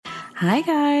Hi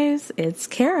guys, it's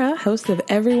Kara, host of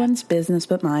Everyone's Business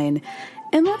But Mine.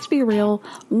 And let's be real,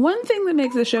 one thing that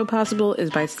makes the show possible is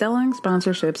by selling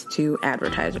sponsorships to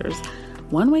advertisers.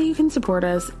 One way you can support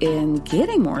us in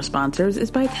getting more sponsors is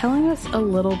by telling us a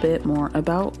little bit more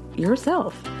about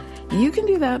yourself. You can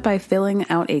do that by filling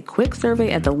out a quick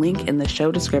survey at the link in the show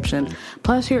description.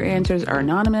 Plus, your answers are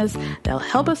anonymous. They'll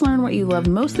help us learn what you love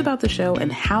most about the show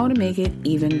and how to make it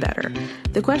even better.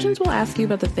 The questions will ask you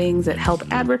about the things that help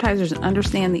advertisers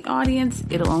understand the audience.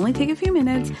 It'll only take a few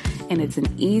minutes, and it's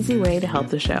an easy way to help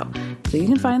the show. So you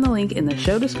can find the link in the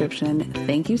show description.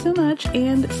 Thank you so much,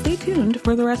 and stay tuned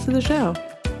for the rest of the show.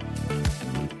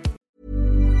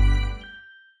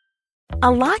 A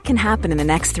lot can happen in the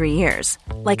next 3 years.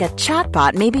 Like a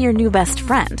chatbot may be your new best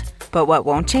friend. But what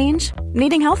won't change?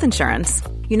 Needing health insurance.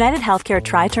 United Healthcare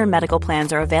Tri-Term Medical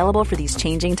Plans are available for these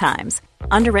changing times.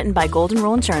 Underwritten by Golden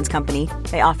Rule Insurance Company,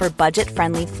 they offer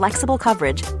budget-friendly, flexible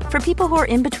coverage for people who are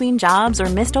in between jobs or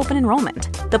missed open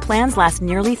enrollment. The plans last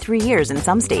nearly 3 years in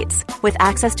some states, with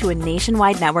access to a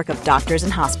nationwide network of doctors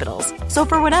and hospitals. So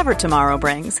for whatever tomorrow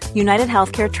brings, United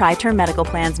Healthcare Tri-Term Medical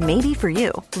Plans may be for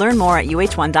you. Learn more at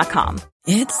uh1.com.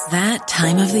 It's that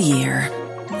time of the year.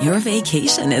 Your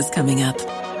vacation is coming up.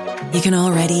 You can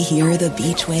already hear the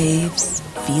beach waves,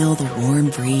 feel the warm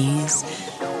breeze,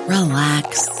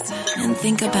 relax, and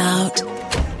think about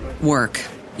work.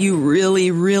 You really,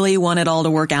 really want it all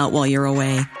to work out while you're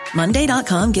away.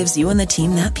 Monday.com gives you and the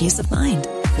team that peace of mind.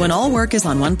 When all work is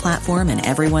on one platform and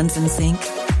everyone's in sync,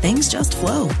 things just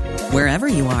flow. Wherever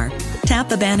you are, tap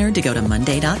the banner to go to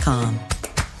Monday.com.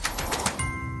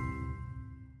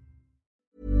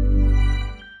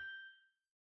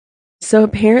 So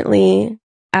apparently,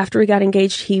 after we got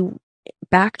engaged, he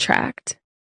backtracked,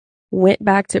 went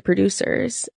back to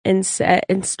producers and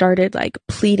started like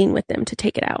pleading with them to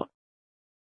take it out.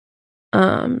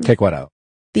 Take what out?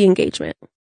 The engagement.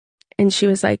 And she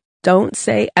was like, don't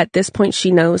say, at this point she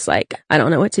knows, like, I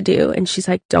don't know what to do. And she's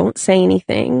like, don't say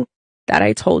anything that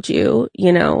I told you,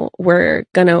 we're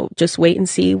gonna just wait and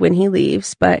see when he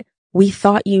leaves. But we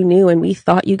thought you knew, and we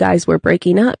thought you guys were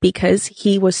breaking up because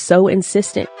he was so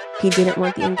insistent. He didn't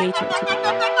want the engagement to be.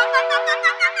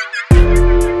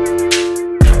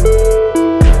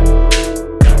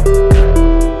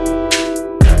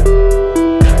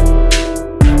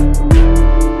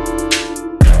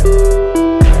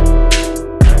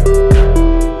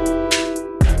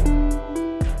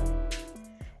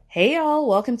 Hey y'all,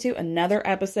 welcome to another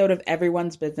episode of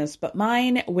Everyone's Business But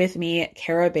Mine with me,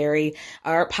 Kara Berry,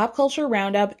 our pop culture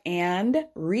roundup and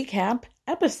recap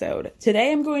episode.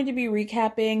 Today I'm going to be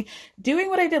recapping, doing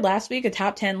what I did last week, a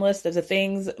top 10 list of the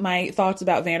things, my thoughts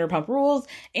about Vanderpump Rules.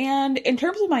 And in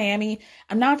terms of Miami,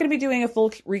 I'm not going to be doing a full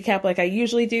recap like I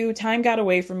usually do. Time got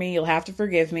away from me. You'll have to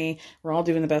forgive me. We're all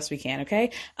doing the best we can,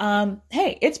 okay?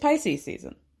 Hey, it's Pisces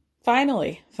season.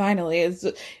 Finally. It's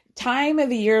time of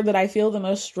the year that I feel the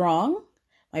most strong.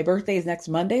 My birthday is next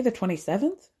Monday, the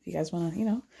 27th. If you guys want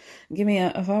to, give me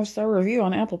a 5-star review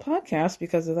on Apple Podcasts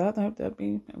because of that'd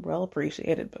be well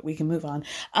appreciated, but we can move on.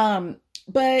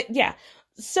 But yeah.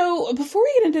 So before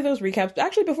we get into those recaps,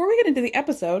 actually, before we get into the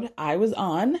episode, I was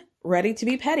on Ready to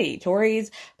Be Petty,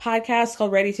 Tori's podcast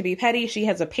called Ready to Be Petty. She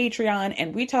has a Patreon,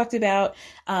 and we talked about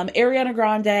Ariana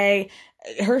Grande,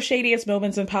 her shadiest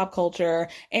moments in pop culture,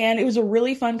 and it was a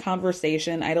really fun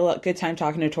conversation. I had a good time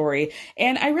talking to Tori,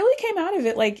 and I really came out of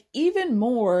it like even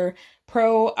more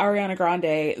pro Ariana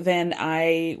Grande than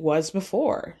I was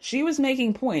before. She was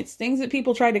making points, things that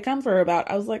people tried to come for her about.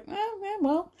 I was like,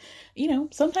 well,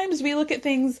 sometimes we look at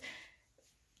things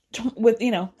with,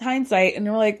 hindsight, and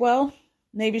we're like, well,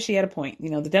 maybe she had a point.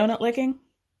 The donut licking.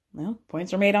 Well,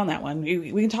 points are made on that one.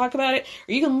 We can talk about it,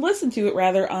 or you can listen to it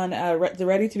rather on the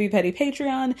Ready to Be Petty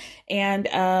Patreon. And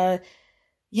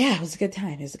it was a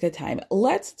good time.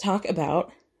 Let's talk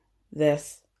about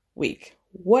this week.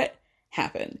 What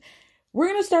happened? We're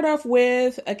going to start off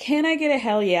with a can I get a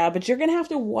hell yeah, but you're going to have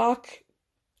to walk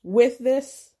with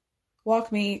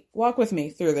me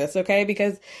through this, okay?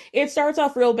 Because it starts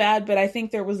off real bad, but I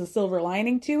think there was a silver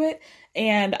lining to it,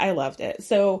 and I loved it.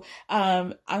 So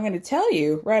I'm going to tell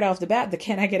you right off the bat, the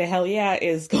Can I Get a Hell Yeah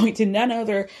is going to none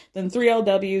other than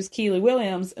 3LW's Keely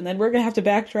Williams, and then we're going to have to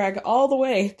backtrack all the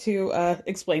way to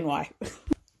explain why.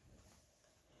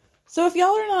 So if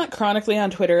y'all are not chronically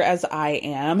on Twitter as I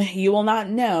am, you will not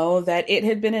know that it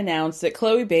had been announced that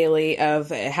Chloe Bailey of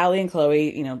Halle and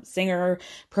Chloe, singer,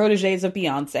 proteges of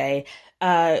Beyonce,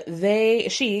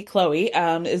 Chloe,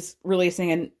 is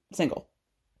releasing a single.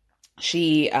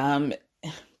 She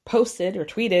posted or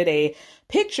tweeted a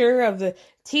picture of the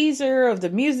teaser of the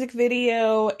music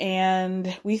video,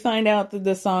 and we find out that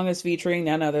the song is featuring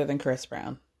none other than Chris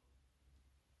Brown.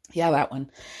 Yeah, that one.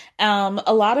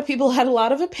 A lot of people had a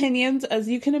lot of opinions, as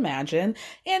you can imagine.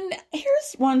 And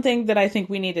here's one thing that I think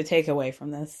we need to take away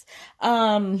from this.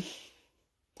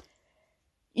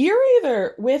 You're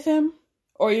either with him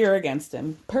or you're against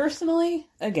him. Personally,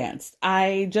 against.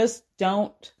 I just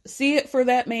don't see it for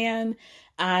that man.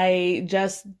 I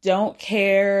just don't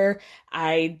care.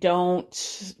 I don't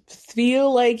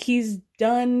feel like he's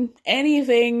done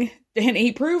anything, and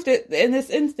he proved it in this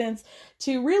instance,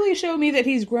 to really show me that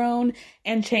he's grown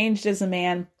and changed as a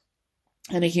man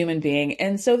and a human being.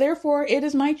 And so therefore it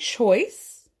is my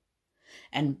choice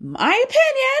and my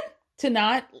opinion to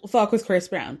not fuck with Chris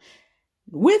Brown.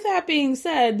 With that being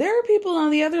said, there are people on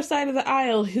the other side of the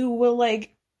aisle who will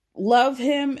like love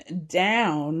him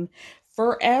down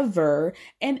forever.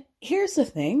 And here's the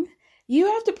thing, you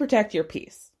have to protect your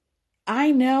peace.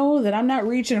 I know that I'm not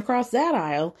reaching across that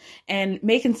aisle and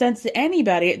making sense to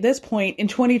anybody at this point in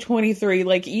 2023.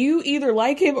 Like, you either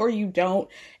like him or you don't.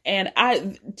 And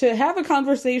to have a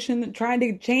conversation trying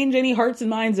to change any hearts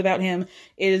and minds about him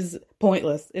is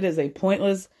pointless. It is a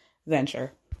pointless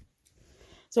venture.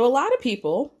 So a lot of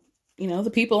people,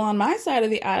 the people on my side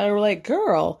of the aisle were like,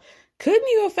 girl, couldn't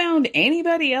you have found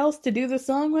anybody else to do the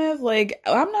song with? Like,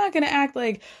 I'm not going to act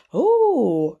like,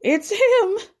 oh, it's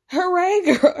him. Hooray,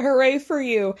 hooray for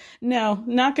you. No,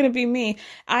 not going to be me.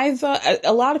 I thought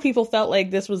a lot of people felt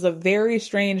like this was a very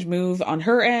strange move on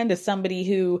her end as somebody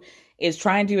who is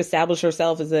trying to establish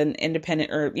herself as an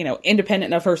independent or,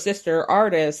 independent of her sister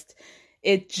artist.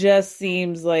 It just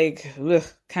seems like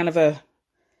kind of a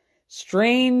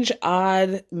strange,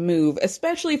 odd move,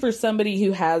 especially for somebody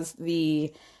who has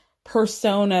the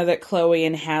persona that Chloe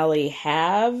and Halle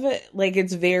have. Like,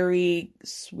 it's very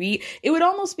sweet. It would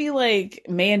almost be like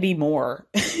Mandy Moore,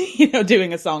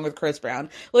 doing a song with Chris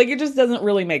Brown. Like, it just doesn't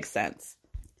really make sense.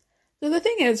 So the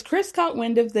thing is, Chris caught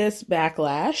wind of this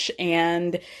backlash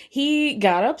and he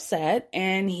got upset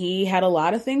and he had a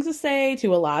lot of things to say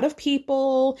to a lot of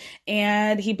people.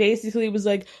 And he basically was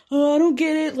like, oh, I don't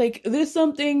get it. Like, there's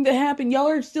something that happened. Y'all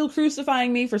are still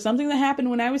crucifying me for something that happened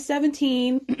when I was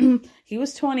 17. He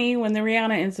was 20 when the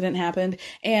Rihanna incident happened.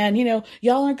 And,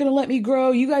 y'all aren't going to let me grow.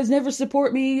 You guys never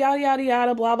support me. Yada, yada,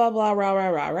 yada, blah, blah, blah, rah, rah,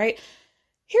 rah, right?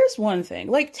 Here's one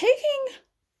thing. Like, taking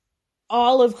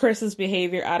all of Chris's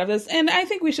behavior out of this, and I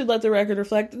think we should let the record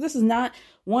reflect that this is not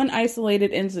one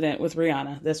isolated incident with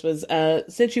Rihanna. This was a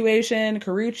situation.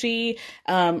 Karrueche,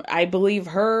 I believe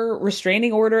her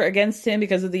restraining order against him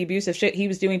because of the abusive shit he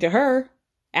was doing to her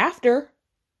after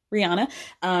Rihanna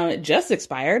just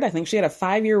expired. I think she had a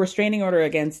 5-year restraining order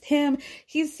against him.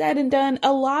 He's said and done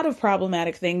a lot of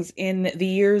problematic things in the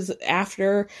years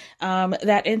after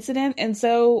that incident. And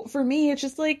so for me, it's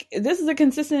just like, this is a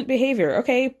consistent behavior.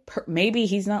 Okay, maybe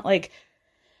he's not like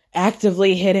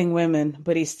actively hitting women,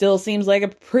 but he still seems like a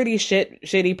pretty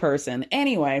shitty person.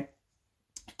 Anyway,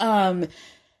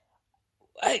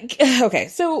 okay,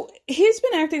 so he's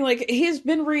been acting like he's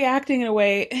been reacting in a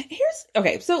way. Here's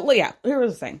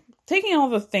the thing. Taking all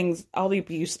the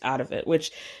abuse out of it,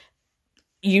 which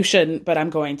you shouldn't, but I'm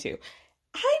going to.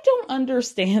 I don't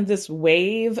understand this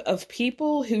wave of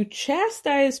people who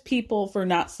chastise people for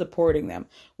not supporting them.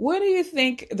 What do you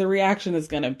think the reaction is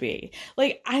going to be?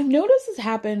 Like, I've noticed this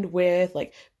happened with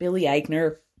like Billy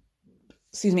Eichner.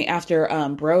 After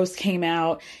Bros came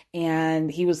out and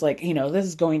he was like, this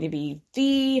is going to be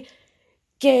the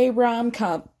gay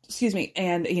rom-com,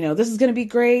 and, this is going to be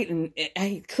great. And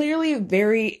I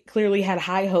very clearly had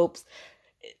high hopes.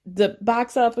 The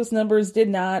box office numbers did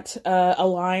not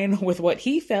align with what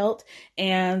he felt.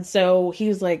 And so he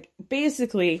was like,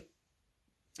 basically,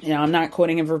 I'm not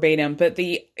quoting him verbatim, but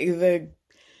a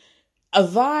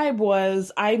vibe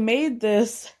was, I made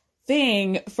this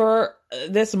thing for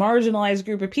this marginalized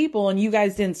group of people and you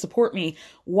guys didn't support me.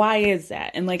 Why is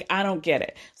that? And like, I don't get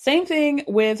it. Same thing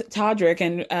with Todrick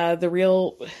and the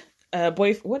real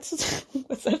what's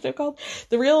that show called?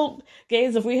 The Real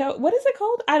Gays of WeHo. What is it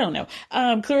called? I don't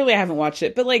know. Clearly I haven't watched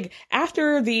it, but like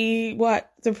after the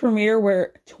premiere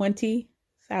where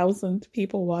 20,000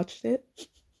 people watched it.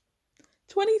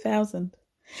 20,000.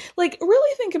 Like,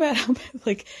 really think about how,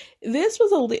 like, this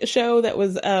was a show that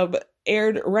was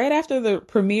aired right after the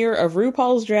premiere of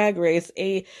RuPaul's Drag Race,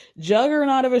 a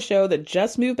juggernaut of a show that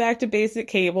just moved back to basic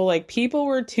cable. Like, people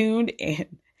were tuned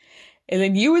in. And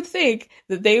then you would think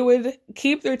that they would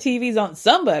keep their TVs on.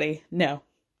 Somebody. No.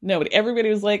 Nobody. Everybody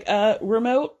was like,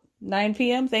 remote, 9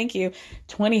 p.m., thank you.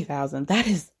 20,000. That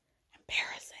is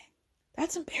embarrassing.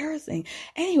 That's embarrassing.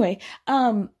 Anyway,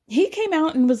 he came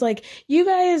out and was like, you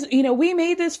guys, we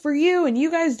made this for you and you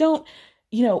guys don't,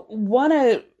 want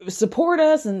to support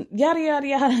us and yada, yada,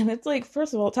 yada. And it's like,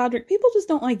 first of all, Todrick, people just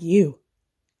don't like you.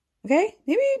 Okay?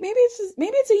 Maybe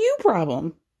it's a you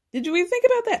problem. Did you even think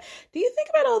about that? Do you think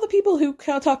about all the people who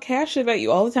talk cash shit about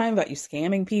you all the time, about you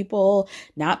scamming people,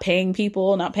 not paying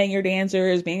your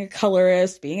dancers, being a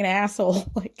colorist, being an asshole?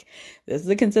 Like, this is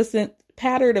a consistent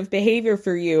pattern of behavior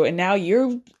for you, and now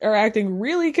you are acting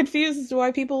really confused as to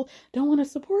why people don't want to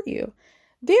support you.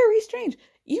 Very strange.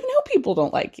 You know people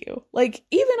don't like you. Like,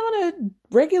 even on a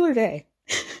regular day.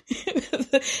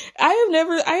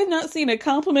 I have not seen a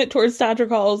compliment towards Todrick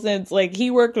Hall since, like,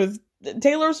 he worked with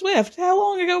Taylor Swift. How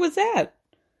long ago was that?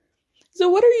 So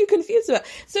what are you confused about?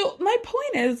 So my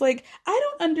point is, like, I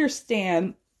don't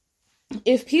understand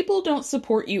if people don't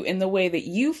support you in the way that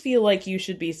you feel like you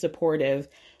should be supportive,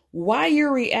 why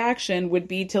your reaction would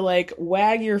be to, like,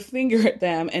 wag your finger at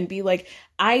them and be like,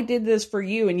 I did this for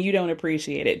you and you don't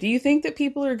appreciate it. Do you think that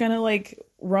people are gonna, like,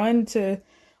 run to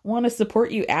want to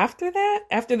support you after that?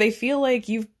 After they feel like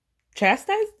you've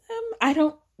chastised them? I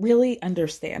don't really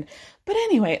understand. But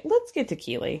anyway, let's get to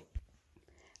Keely.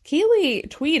 Keely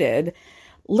tweeted,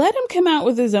 "Let him come out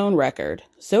with his own record.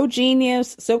 So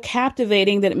genius, so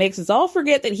captivating that it makes us all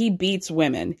forget that he beats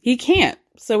women. He can't,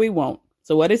 so he won't.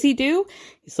 So what does he do?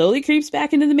 He slowly creeps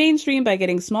back into the mainstream by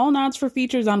getting small nods for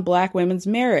features on Black women's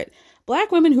merit.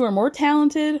 Black women who are more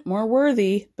talented, more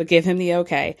worthy, but give him the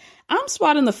okay. I'm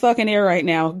spotting the fucking air right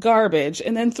now. Garbage."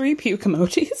 And then 3 puke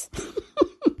emojis.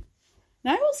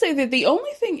 Now, I will say that the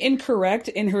only thing incorrect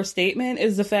in her statement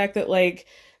is the fact that, like,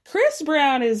 Chris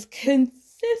Brown is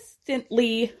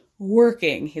consistently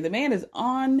working. The man is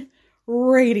on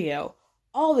radio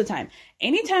all the time.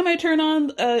 Anytime I turn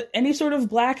on any sort of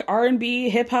Black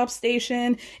R&B hip hop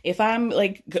station, if I'm,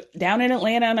 like, down in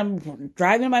Atlanta and I'm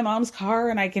driving my mom's car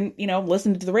and I can,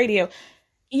 listen to the radio,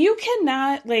 you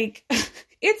cannot, like,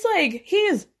 it's like he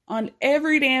is on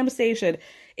every damn station.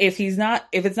 If it's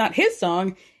not his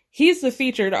song, he's the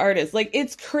featured artist. Like,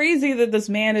 it's crazy that this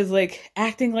man is, like,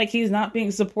 acting like he's not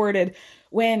being supported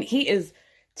when he is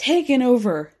taking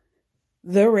over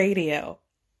the radio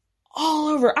all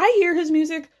over. I hear his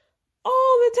music all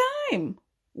the time,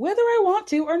 whether I want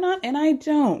to or not, and I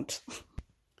don't.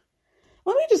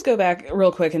 Let me just go back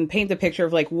real quick and paint the picture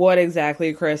of, like, what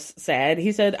exactly Chris said.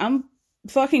 He said, "I'm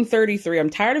fucking 33.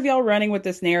 I'm tired of y'all running with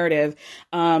this narrative.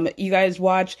 You guys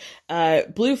watch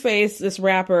Blueface, this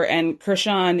rapper, and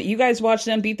Krishan. You guys watch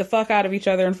them beat the fuck out of each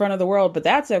other in front of the world, but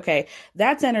that's okay.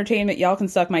 That's entertainment. Y'all can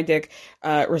suck my dick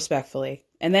respectfully."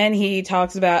 And then he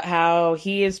talks about how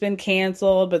he has been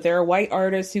canceled, but there are white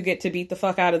artists who get to beat the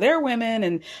fuck out of their women,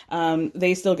 and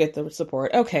they still get the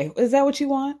support. Okay, is that what you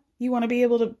want? You want to be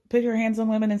able to put your hands on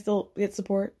women and still get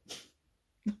support?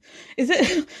 Is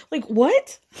it, like,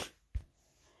 what?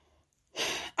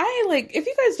 If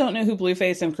you guys don't know who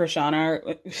Blueface and Krishan are,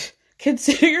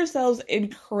 consider yourselves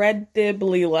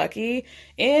incredibly lucky.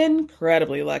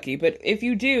 But if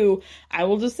you do, I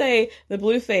will just say the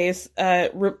Blueface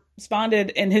responded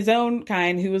in his own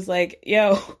kind, who was like,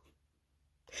 yo,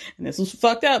 and this was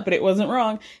fucked up, but it wasn't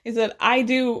wrong. He said, "I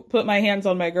do put my hands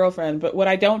on my girlfriend, but what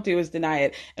I don't do is deny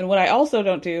it. And what I also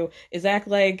don't do is act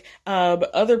like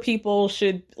other people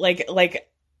should, like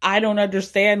I don't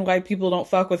understand why people don't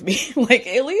fuck with me." Like,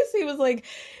 at least he was like,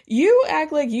 you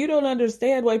act like you don't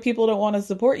understand why people don't want to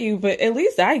support you, but at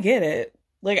least I get it.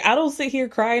 Like, I don't sit here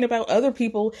crying about other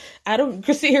people. I don't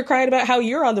sit here crying about how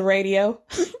you're on the radio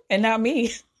and not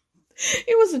me.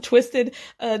 It was a twisted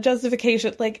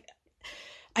justification. Like,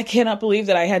 I cannot believe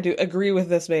that I had to agree with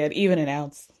this man, even an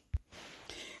ounce.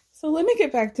 So let me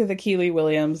get back to the Keely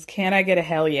Williams, can I get a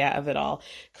hell yeah of it all?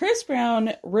 Chris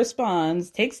Brown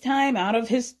responds, takes time out of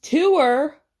his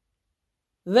tour,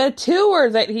 the tour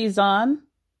that he's on,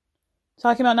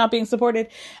 talking about not being supported,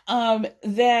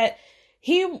 that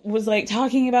he was, like,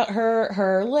 talking about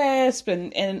her lisp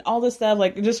and all this stuff,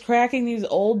 like, just cracking these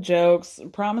old jokes,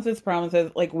 promises,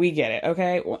 like, we get it,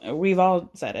 okay? We've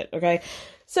all said it, okay?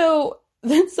 So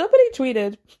then somebody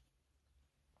tweeted,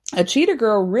 "A cheetah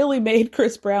girl really made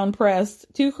Chris Brown pressed,"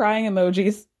 2 crying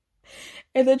emojis.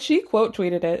 And then she quote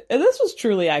tweeted it. And this was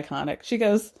truly iconic. She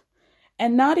goes,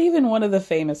 "And not even one of the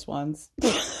famous ones."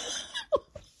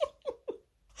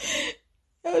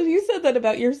 Oh, you said that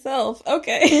about yourself.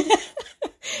 Okay.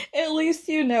 At least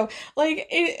you know. Like,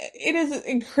 it is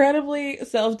incredibly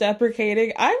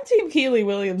self-deprecating. I'm Team Keely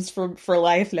Williams for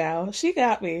life now. She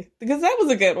got me. Because that was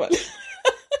a good one.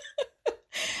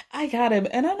 I got him,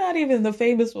 and I'm not even the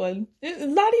famous one.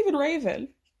 Not even Raven.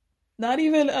 Not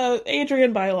even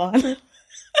Adrian Bylon.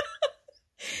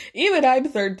 Even I'm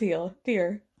third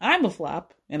tier. I'm a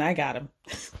flop, and I got him.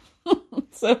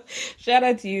 So, shout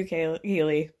out to you,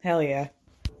 Keely. Hell yeah.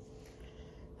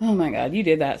 Oh my God, you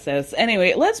did that, sis.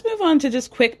 Anyway, let's move on to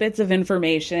just quick bits of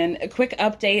information. A quick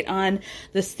update on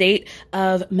the state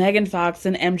of Megan Fox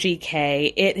and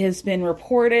MGK. It has been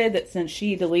reported that since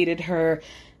she deleted her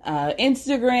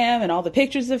Instagram and all the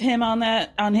pictures of him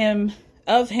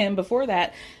of him before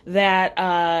that,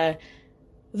 that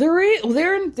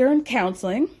they're in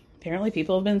counseling. Apparently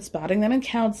people have been spotting them in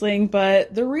counseling,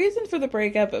 but the reason for the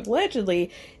breakup allegedly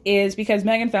is because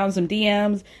Megan found some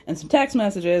DMs and some text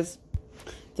messages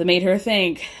that made her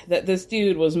think that this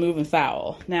dude was moving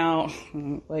foul. Now,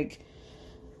 like,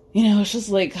 you know, it's just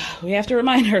like, we have to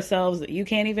remind ourselves that you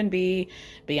can't even be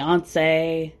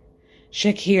Beyonce,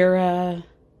 Shakira,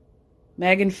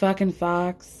 Megan fucking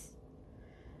Fox,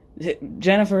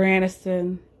 Jennifer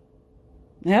Aniston,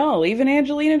 hell, even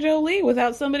Angelina Jolie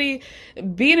without somebody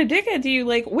being a dickhead to you.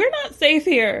 Like, we're not safe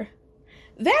here.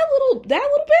 That little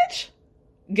bitch,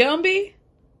 Gumby.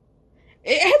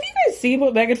 Have you guys seen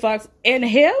what Megan Fox and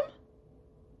him?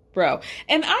 Bro.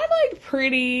 And I'm like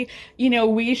pretty, you know,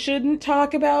 we shouldn't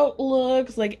talk about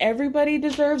looks. Like, everybody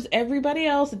deserves everybody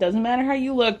else. It doesn't matter how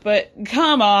you look, but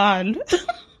come on.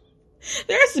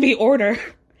 There has to be order.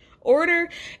 Order.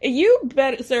 You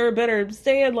sir, better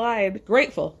stay in line.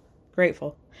 Grateful.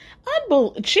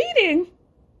 Cheating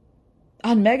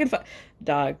on Megan Fox.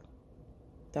 Dog.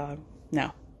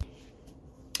 No.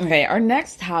 Okay, our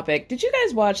next topic. Did you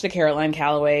guys watch the Caroline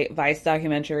Calloway Vice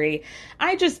documentary?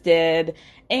 I just did,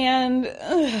 and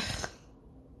it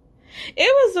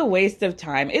was a waste of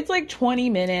time. It's like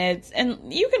 20 minutes,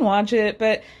 and you can watch it,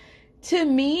 but to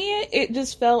me, it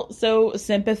just felt so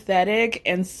sympathetic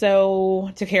and so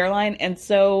to Caroline and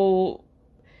so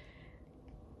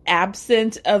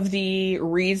absent of the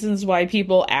reasons why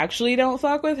people actually don't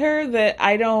fuck with her that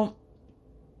I don't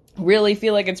really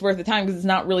feel like it's worth the time because it's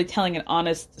not really telling an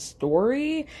honest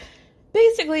story.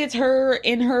 Basically, it's her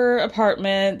in her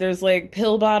apartment. There's like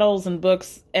pill bottles and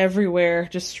books everywhere,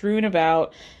 just strewn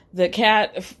about. The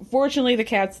cat, fortunately, the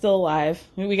cat's still alive.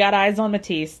 We got eyes on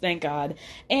Matisse, thank God.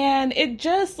 And it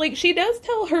just, like, she does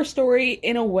tell her story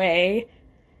in a way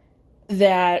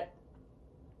that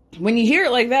when you hear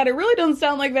it like that, it really doesn't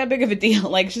sound like that big of a deal.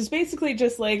 Like, she's basically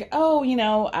just like, oh, you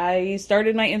know, I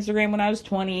started my Instagram when I was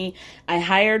 20. I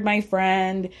hired my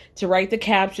friend to write the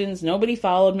captions. Nobody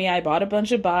followed me. I bought a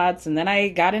bunch of bots, and then I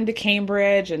got into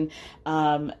Cambridge, and,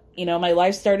 you know, my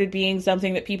life started being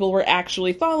something that people were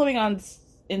actually following on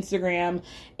Instagram,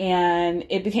 and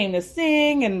it became this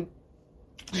thing, and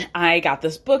I got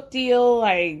this book deal,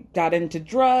 I got into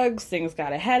drugs, things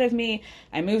got ahead of me,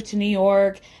 I moved to New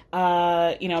York,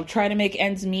 you know, trying to make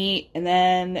ends meet, and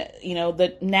then, you know,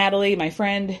 Natalie, my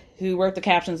friend who wrote the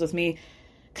captions with me,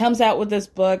 comes out with this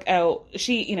book. Oh,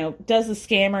 she, you know, does the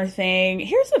scammer thing.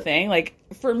 Here's the thing, like,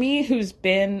 for me, who's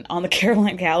been on the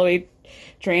Caroline Calloway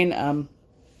train,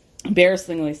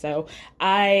 embarrassingly so,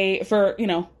 for, you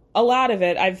know, a lot of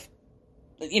it, I've,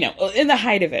 you know, in the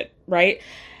height of it, right?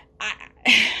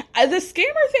 The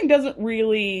scammer thing doesn't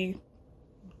really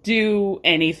do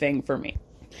anything for me.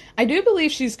 I do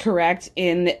believe she's correct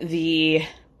in the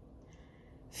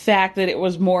fact that it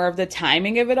was more of the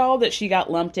timing of it all, that she got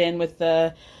lumped in with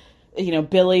the, you know,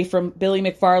 Billy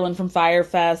McFarland from Fyre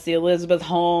Fest, the Elizabeth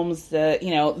Holmes, the,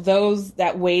 you know,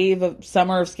 that wave of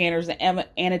Summer of Scanners, the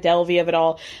Anna Delvey of it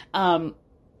all,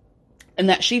 and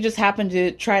that she just happened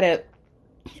to try to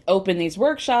open these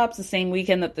workshops the same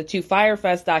weekend that the 2 Fyre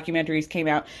Fest documentaries came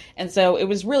out. And so it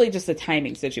was really just a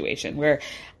timing situation where,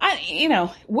 you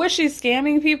know, was she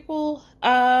scamming people?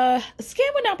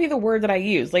 Scam would not be the word that I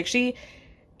use. Like, she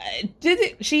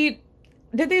did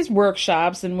these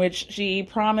workshops in which she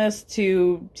promised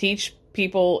to teach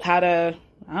people how to,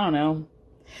 I don't know.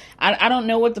 I don't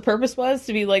know what the purpose was,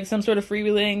 to be like some sort of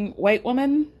freewheeling white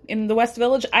woman in the West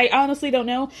Village. I honestly don't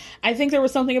know. I think there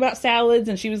was something about salads,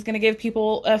 and she was going to give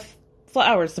people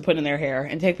flowers to put in their hair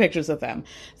and take pictures of them.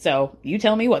 So you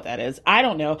tell me what that is. I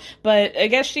don't know. But I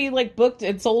guess she like booked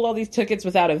and sold all these tickets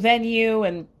without a venue,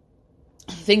 and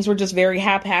things were just very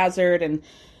haphazard and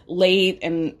late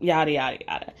and yada, yada,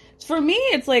 yada. For me,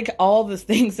 it's like all the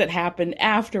things that happened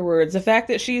afterwards. The fact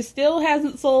that she still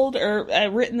hasn't sold or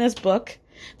written this book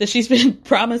that she's been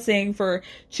promising for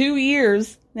 2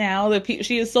 years now, that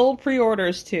she has sold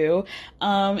pre-orders to.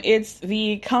 It's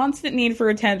the constant need for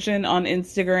attention on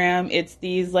Instagram. It's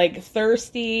these like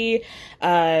thirsty,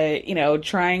 you know,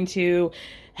 trying to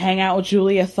hang out with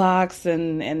Julia Fox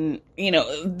and, you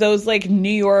know, those like New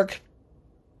York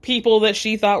people that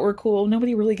she thought were cool.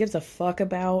 Nobody really gives a fuck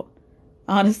about,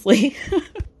 honestly.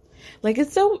 Like,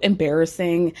 it's so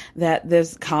embarrassing that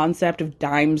this concept of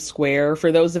Dime Square,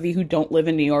 for those of you who don't live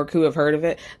in New York who have heard of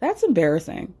it, that's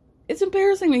embarrassing. It's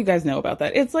embarrassing that you guys know about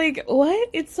that. It's like, what?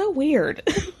 It's so weird.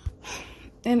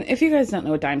 And if you guys don't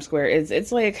know what Dime Square is,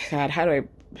 it's like, God, how do I,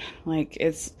 like,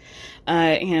 it's,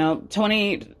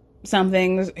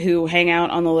 20-somethings who hang out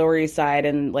on the Lower East Side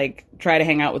and, like, try to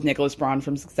hang out with Nicholas Braun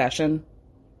from Succession.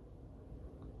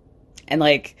 And,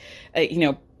 like,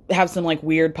 have some, like,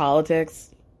 weird politics.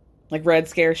 Like Red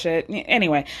Scare shit.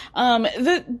 Anyway,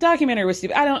 the documentary was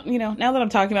stupid. I don't, now that I'm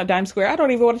talking about Dime Square, I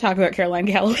don't even want to talk about Caroline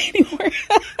Galloway anymore.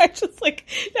 I just like,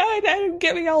 I don't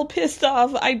get me all pissed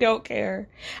off. I don't care.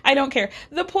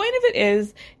 The point of it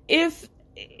is,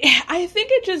 I think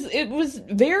it was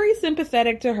very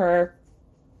sympathetic to her.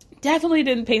 Definitely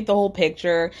didn't paint the whole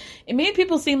picture. It made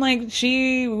people seem like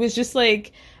she was just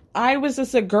like, I was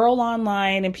just a girl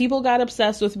online and people got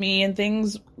obsessed with me and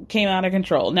things came out of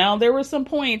control. Now, there were some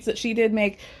points that she did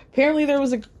make. Apparently, there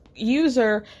was a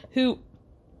user who,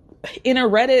 in a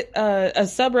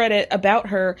subreddit about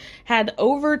her, had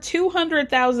over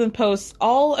 200,000 posts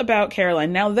all about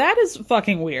Caroline. Now, that is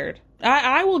fucking weird.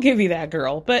 I will give you that,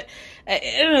 girl. But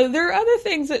there are other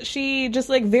things that she just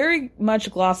like very much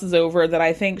glosses over that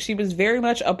I think she was very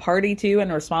much a party to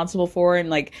and responsible for, and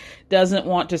like doesn't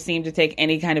want to seem to take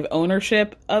any kind of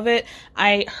ownership of it.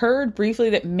 I heard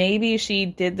briefly that maybe she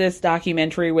did this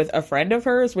documentary with a friend of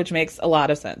hers, which makes a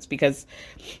lot of sense because,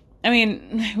 I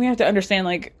mean, we have to understand,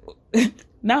 like,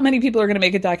 not many people are going to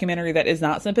make a documentary that is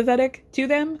not sympathetic to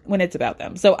them when it's about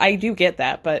them. So I do get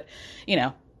that, but,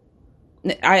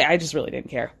 I just really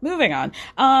didn't care. Moving on.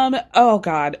 Oh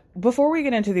God. Before we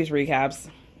get into these recaps,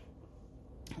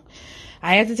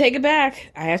 I have to take it back.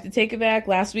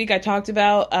 Last week I talked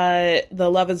about the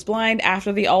Love is Blind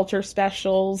After the Altar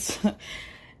specials.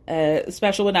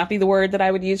 Special would not be the word that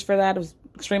I would use for that. It was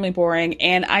extremely boring.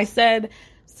 And I said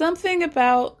something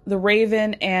about the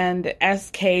Raven and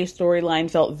SK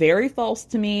storyline felt very false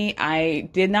to me.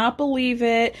 I did not believe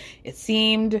it. It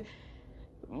seemed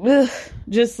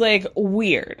just like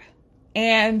weird.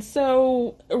 And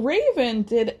so Raven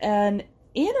did an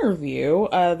interview,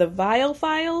 the Vile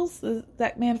Files,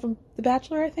 that man from The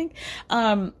Bachelor, I think.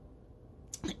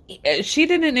 She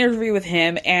did an interview with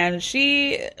him and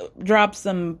she dropped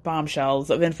some bombshells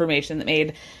of information that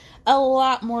made a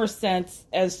lot more sense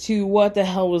as to what the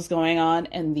hell was going on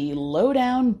and the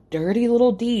low-down, dirty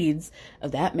little deeds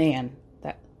of that man.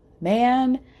 That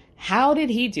man, how did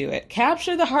he do it?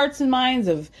 Capture the hearts and minds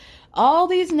of all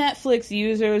these Netflix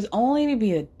users only to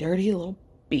be a dirty little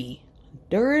bee.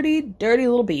 Dirty, dirty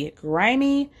little bee.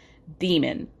 Grimy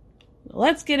demon.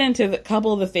 Let's get into a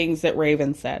couple of the things that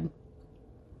Raven said.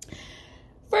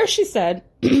 First, she said,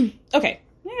 okay,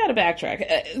 I gotta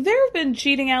backtrack. There have been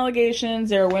cheating allegations.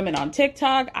 There are women on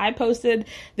TikTok. I posted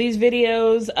these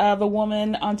videos of a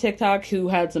woman on TikTok who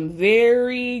had some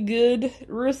very good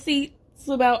receipts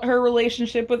about her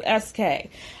relationship with SK.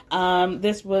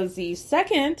 This was the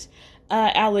second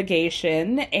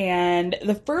allegation, and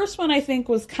the first one I think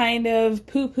was kind of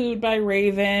poo-pooed by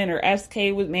Raven, or SK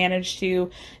was managed to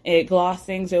gloss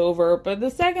things over, but the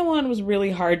second one was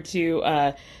really hard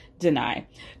to deny.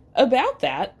 About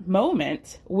that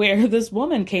moment where this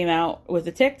woman came out with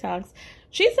the TikToks,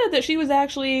 she said that she was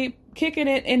actually kicking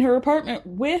it in her apartment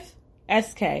with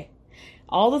SK.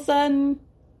 All of a sudden,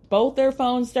 both their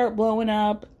phones start blowing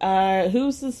up.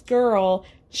 Who's this girl?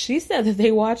 She said that they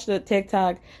watched the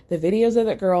TikTok, the videos of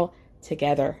that girl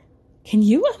together. Can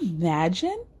you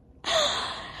imagine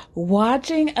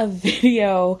watching a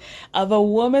video of a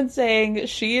woman saying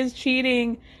she is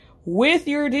cheating with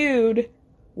your dude?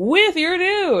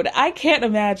 I can't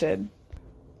imagine.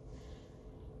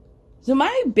 So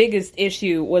my biggest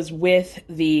issue was with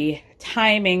the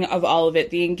timing of all of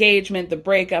it, the engagement, the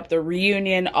breakup, the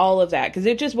reunion, all of that, because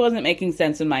it just wasn't making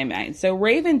sense in my mind. So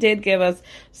Raven did give us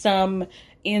some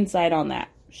insight on that.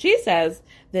 She says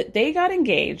that they got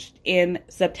engaged in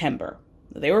September.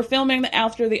 They were filming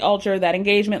After the Altar, that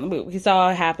engagement we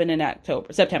saw happen in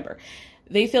September.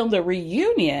 They filmed a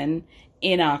reunion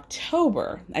in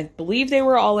October. I believe they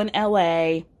were all in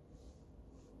LA.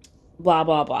 Blah,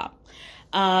 blah, blah.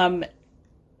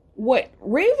 What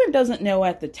Raven doesn't know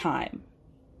at the time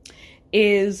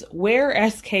is where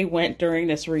SK went during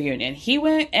this reunion. He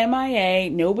went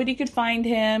MIA. Nobody could find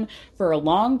him for a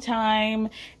long time.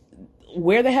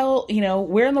 Where the hell,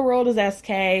 where in the world is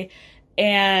SK?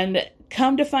 And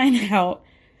come to find out,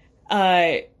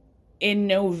 in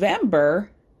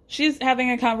November, she's having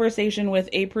a conversation with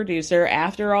a producer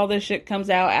after all this shit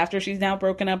comes out, after she's now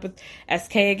broken up with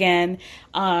SK again.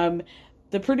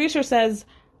 The producer says,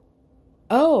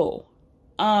 I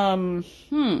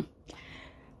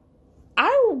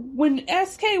when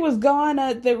SK was gone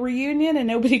at the reunion and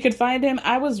nobody could find him,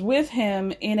 I was with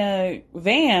him in a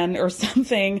van or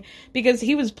something because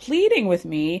he was pleading with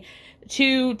me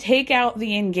to take out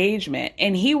the engagement.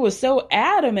 And he was so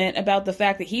adamant about the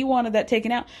fact that he wanted that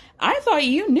taken out. I thought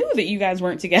you knew that you guys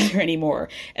weren't together anymore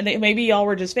and that maybe y'all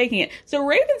were just faking it. So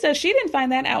Raven says she didn't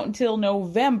find that out until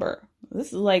November. This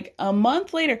is like a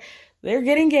month later. They're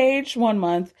getting engaged 1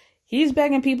 month. He's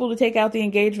begging people to take out the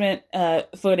engagement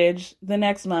footage the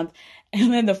next month.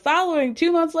 And then the following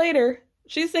 2 months later,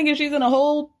 she's thinking she's in a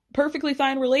whole perfectly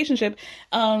fine relationship.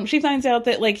 She finds out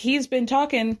that like he's been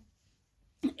talking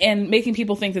and making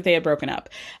people think that they had broken up.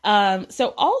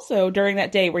 So also during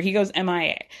that day where he goes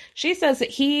MIA, she says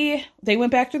that they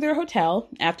went back to their hotel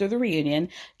after the reunion,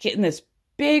 getting this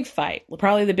big fight,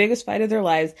 probably the biggest fight of their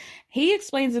lives. He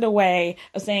explains it away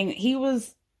of saying he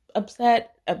was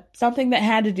upset at something that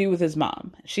had to do with his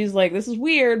mom. She's like, this is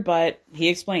weird, but he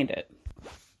explained it.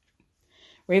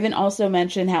 Raven also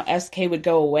mentioned how SK would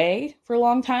go away for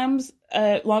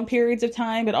long periods of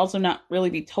time, but also not really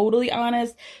be totally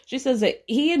honest. She says that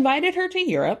he invited her to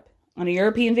Europe on a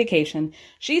European vacation.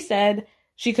 She said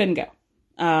she couldn't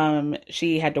go.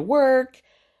 She had to work,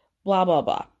 blah, blah,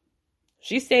 blah.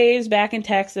 She stays back in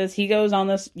Texas. He goes on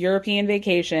this European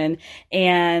vacation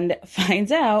and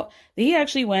finds out that he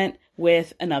actually went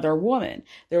with another woman.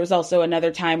 There was also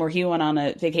another time where he went on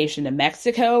a vacation to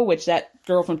Mexico, which that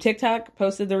girl from TikTok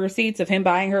posted the receipts of him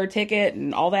buying her a ticket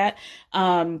and all that.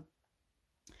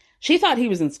 She thought he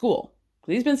was in school.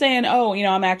 He's been saying, oh,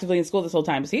 I'm actively in school this whole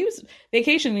time. So he was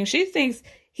vacationing. She thinks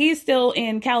he's still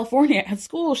in California at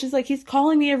school. She's like, he's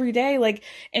calling me every day. Like,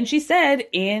 and she said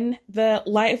in the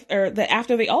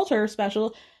After the Altar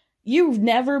special, you've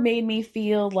never made me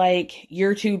feel like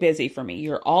you're too busy for me.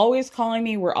 You're always calling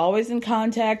me. We're always in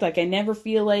contact. Like, I never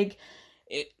feel like,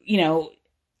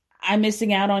 I'm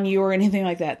missing out on you or anything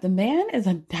like that. The man is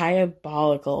a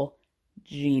diabolical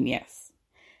genius.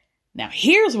 Now,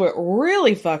 here's what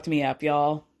really fucked me up,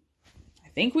 y'all. I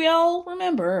think we all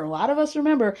remember, a lot of us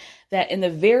remember, that in the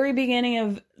very beginning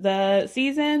of the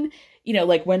season,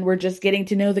 like when we're just getting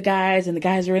to know the guys and the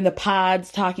guys are in the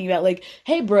pods talking about like,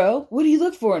 hey, bro, what do you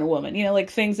look for in a woman? Like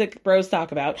things that bros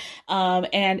talk about.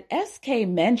 And SK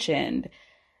mentioned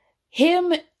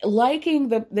him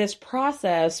liking this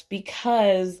process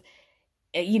because,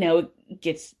 you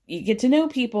get to know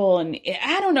people. And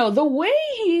I don't know, the way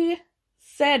he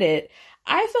said it,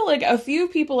 I felt like a few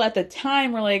people at the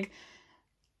time were like,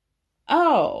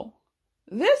 oh,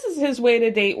 this is his way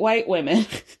to date white women.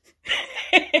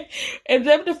 And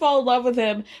them to fall in love with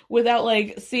him without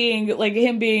like seeing like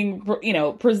him being,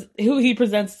 who he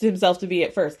presents himself to be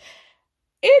at first.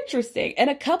 Interesting. And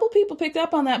a couple people picked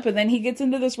up on that, but then he gets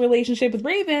into this relationship with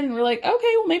Raven and we're like,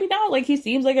 okay, well maybe not. Like he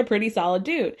seems like a pretty solid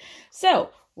dude. So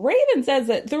Raven says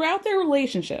that throughout their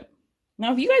relationship,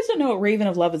 now if you guys don't know what Raven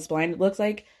of Love is Blind looks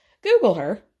like, Google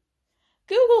her.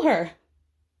 Google her.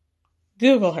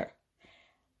 Google her.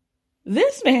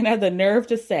 This man had the nerve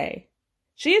to say,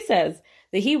 she says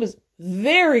that he was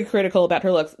very critical about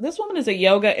her looks. This woman is a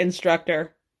yoga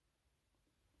instructor.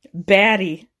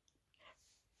 Baddie.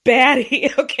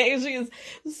 Okay, she is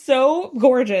so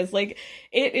gorgeous. Like,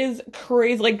 it is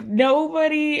crazy. Like,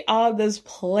 nobody on this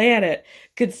planet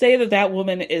could say that that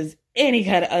woman is any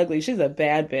kind of ugly. She's a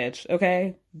bad bitch,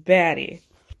 okay? Baddie.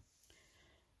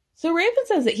 So Raven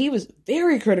says that he was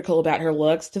very critical about her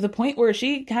looks to the point where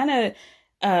she kind of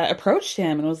approached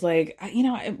him and was like, I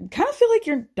kind of feel like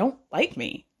you don't like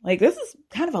me. Like, this is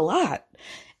kind of a lot.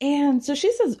 And so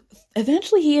she says,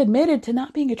 eventually he admitted to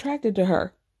not being attracted to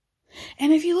her.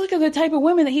 And if you look at the type of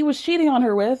women that he was cheating on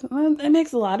her with, it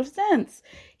makes a lot of sense.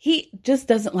 He just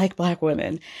doesn't like black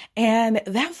women. And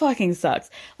that fucking sucks.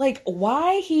 Like,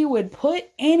 why he would put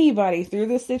anybody through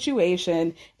this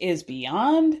situation is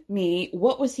beyond me.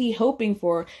 What was he hoping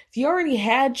for? If you already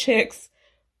had chicks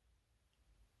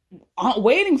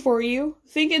waiting for you,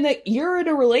 thinking that you're in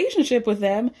a relationship with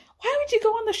them, why would you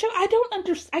go on the show? I don't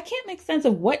understand. I can't make sense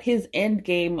of what his end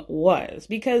game was.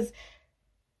 Because,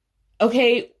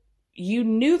 okay, you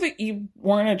knew that you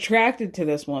weren't attracted to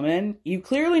this woman. You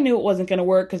clearly knew it wasn't going to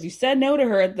work because you said no to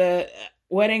her at the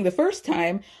wedding the first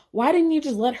time. Why didn't you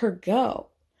just let her go?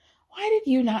 Why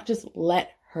did you not just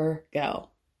let her go?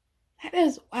 That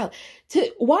is wild.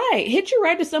 Why? Hitch your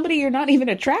ride to somebody you're not even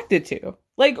attracted to.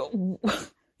 Like,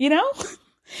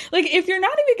 like if you're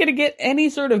not even going to get any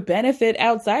sort of benefit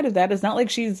outside of that, it's not like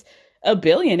she's a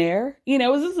billionaire.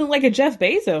 This isn't like a Jeff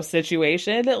Bezos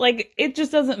situation. Like, it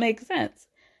just doesn't make sense.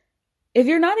 If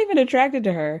you're not even attracted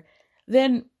to her,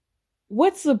 then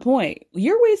what's the point?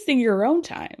 You're wasting your own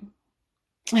time.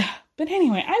 But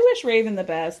anyway, I wish Raven the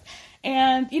best.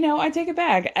 And, I take it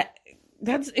back.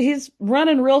 He's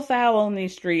running real foul in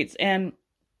these streets. And,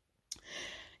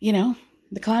 the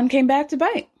clown came back to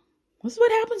bite. This is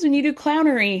what happens when you do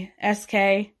clownery,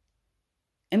 SK.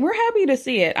 And we're happy to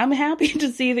see it. I'm happy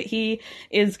to see that he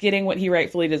is getting what he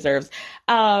rightfully deserves.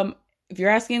 If you're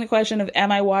asking the question of,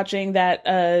 am I watching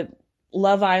that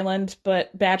Love Island,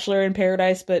 but Bachelor in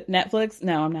Paradise, but Netflix?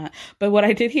 No, I'm not. But what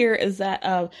I did hear is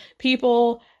that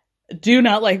people do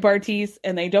not like Bartise,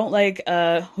 and they don't like,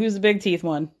 who's the big teeth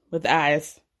one with the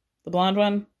eyes? The blonde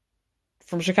one?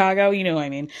 From Chicago, you know what I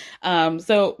mean.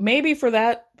 So maybe for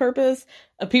that purpose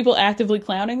of people actively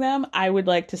clowning them, I would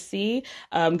like to see,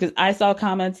 because I saw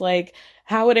comments like,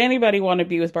 how would anybody want to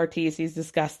be with Bartise? He's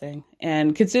disgusting.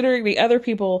 And considering the other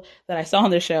people that I saw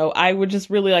on the show, I would just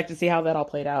really like to see how that all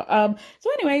played out.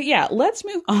 So anyway, yeah, let's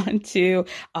move on to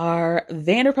our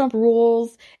Vanderpump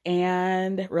Rules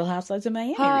and Real Housewives of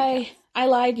Miami. Hi, I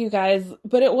lied, you guys,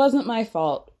 but it wasn't my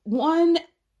fault. One,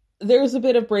 there's a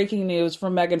bit of breaking news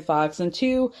from Megan Fox, and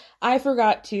two, I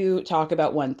forgot to talk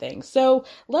about one thing. So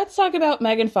let's talk about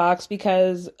Megan Fox,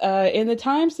 because in the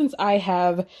time since I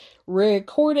have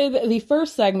recorded the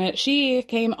first segment, she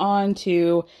came on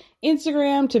to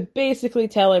Instagram to basically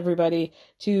tell everybody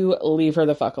to leave her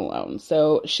the fuck alone.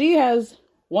 So she has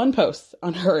one post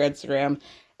on her Instagram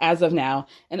as of now,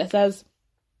 and it says,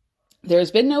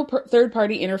 "There's been no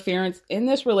third-party interference in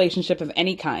this relationship of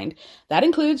any kind. That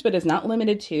includes, but is not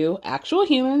limited to, actual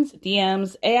humans,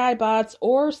 DMs, AI bots,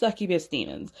 or succubus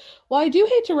demons. While I do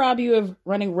hate to rob you of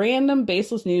running random,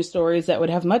 baseless news stories that would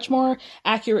have much more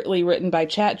accurately written by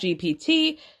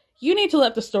ChatGPT, you need to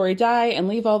let the story die and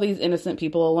leave all these innocent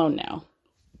people alone now."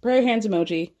 Prayer hands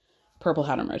emoji, purple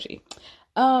hat emoji.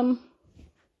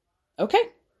 Okay.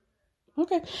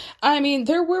 I mean,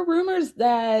 there were rumors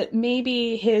that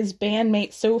maybe his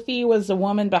bandmate Sophie was the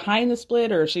woman behind the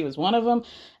split, or she was one of them.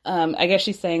 I guess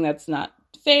she's saying that's not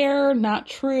fair, not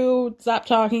true. Stop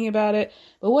talking about it.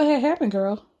 But what had happened,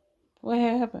 girl? What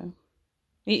had happened?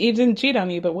 He didn't cheat on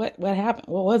you, but what happened?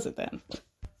 What was it then?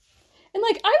 And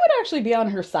I would actually be on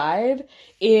her side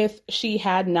if she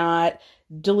had not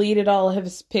deleted all of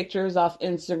his pictures off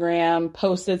Instagram,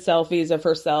 posted selfies of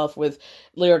herself with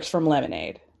lyrics from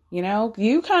Lemonade.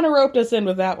 You kind of roped us in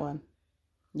with that one.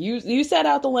 You set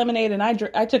out the lemonade and I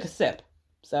took a sip.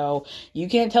 So you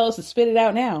can't tell us to spit it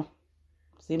out now.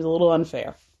 Seems a little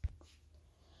unfair.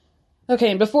 Okay,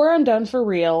 and before I'm done for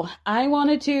real, I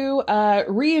wanted to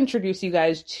reintroduce you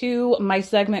guys to my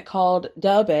segment called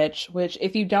Duh Bitch, which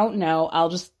if you don't know, I'll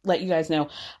just let you guys know.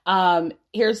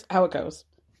 Here's how it goes.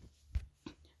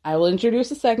 I will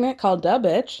introduce a segment called Duh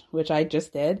Bitch, which I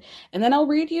just did, and then I'll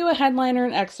read you a headline or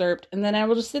an excerpt, and then I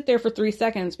will just sit there for 3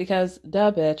 seconds because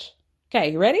duh bitch.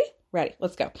 Okay, you ready? Ready.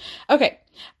 Let's go. Okay.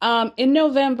 In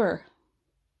November,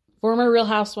 former Real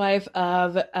Housewife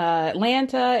of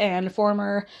Atlanta and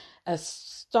former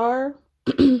star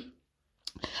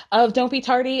of Don't Be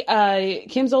Tardy,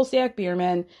 Kim Zolciak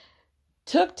Biermann,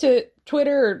 took to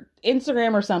Twitter or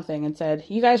Instagram or something and said,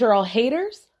 "You guys are all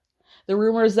haters. The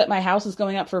rumors that my house is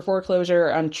going up for foreclosure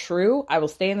are untrue. I will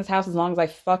stay in this house as long as I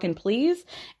fucking please.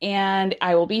 And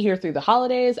I will be here through the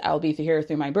holidays. I will be here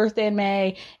through my birthday in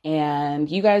May. And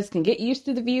you guys can get used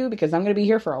to the view because I'm going to be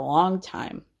here for a long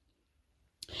time."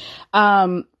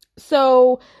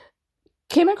 So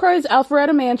Kim and Kroy's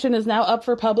Alpharetta Mansion is now up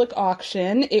for public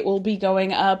auction. It will be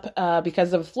going up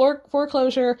because of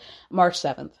foreclosure March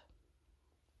 7th.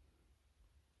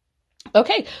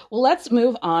 Okay, well, let's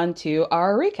move on to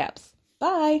our recaps.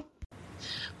 Bye.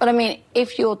 But I mean,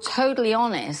 if you're totally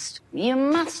honest, you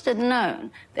must have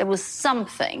known there was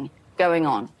something going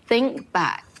on. Think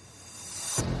back.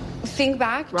 Think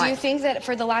back? Right. Do you think that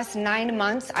for the last 9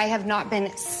 months I have not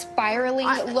been spiraling,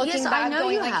 looking back, I know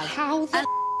going you like, have. how the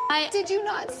did you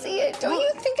not see it? Don't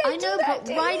you think I know, did that, but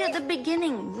Dave? right at the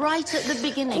beginning.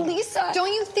 Lisa,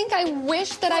 don't you think I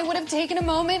wish that I would have taken a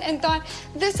moment and thought,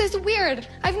 this is weird.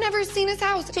 I've never seen his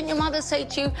house. Didn't your mother say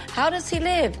to you, how does he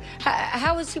live?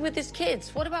 How is he with his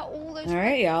kids? What about all those... All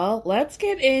right, y'all. Let's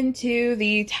get into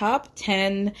the top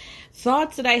 10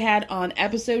 thoughts that I had on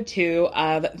episode 2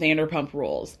 of Vanderpump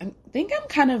Rules. I think I'm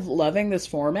kind of loving this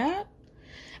format.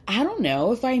 I don't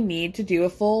know if I need to do a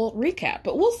full recap,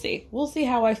 but we'll see. We'll see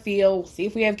how I feel. We'll see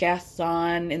if we have guests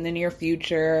on in the near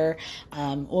future.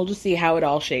 We'll just see how it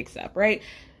all shakes up, right?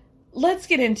 Let's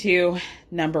get into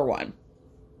number 1.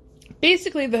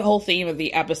 Basically, the whole theme of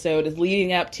the episode is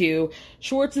leading up to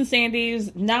Schwartz and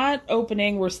Sandy's not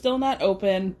opening. We're still not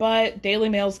open, but Daily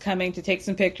Mail's coming to take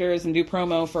some pictures and do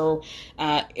promo for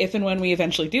if and when we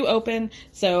eventually do open.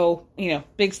 So,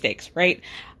 big stakes, right?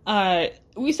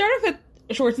 We start off at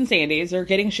Schwartz and Sandy's are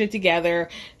getting shit together.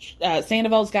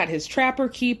 Sandoval's got his Trapper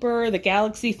Keeper, the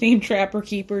Galaxy-themed Trapper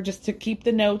Keeper, just to keep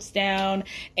the notes down.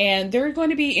 And they're going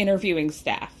to be interviewing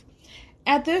staff.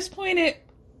 At this point, it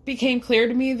became clear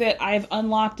to me that I've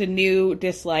unlocked a new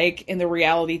dislike in the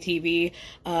reality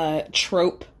TV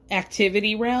trope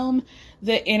activity realm.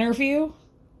 The interview,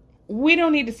 we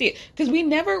don't need to see it, because we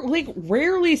never,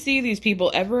 rarely see these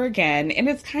people ever again, and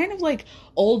it's kind of like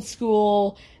old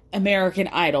school American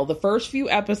Idol. The first few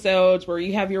episodes where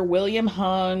you have your William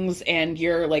Hungs and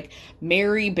your,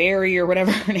 Mary Berry or whatever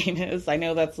her name is. I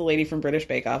know that's the lady from British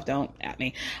Bake Off, don't at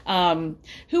me.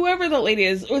 Whoever that lady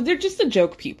is, or they're just the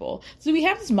joke people. So we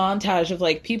have this montage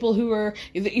of, people who are,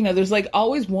 there's,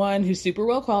 always one who's super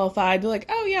well qualified. They're like,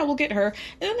 oh yeah, we'll get her. And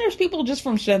then there's people just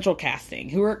from central casting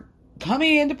who are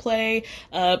coming into play,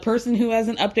 a person who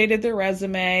hasn't updated their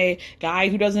resume, guy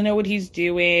who doesn't know what he's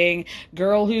doing,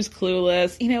 girl who's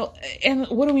clueless, and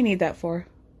what do we need that for?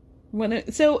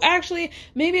 So actually,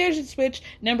 maybe I should switch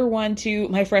number 1 to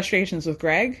my frustrations with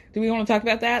Greg. Do we want to talk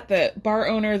about that? The bar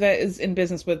owner that is in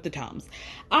business with the Toms.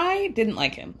 I didn't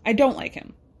like him. I don't like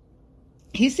him.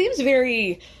 He seems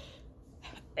very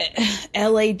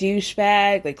LA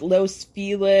douchebag, Los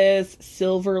Feliz,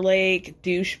 Silver Lake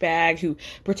douchebag who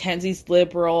pretends he's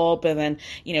liberal, but then,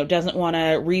 doesn't want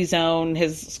to rezone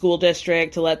his school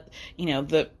district to let,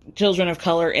 the children of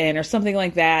color in or something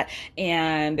like that.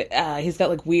 And he's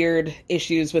got weird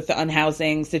issues with the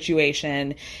unhousing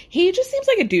situation. He just seems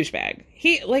like a douchebag.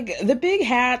 He, the big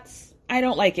hats, I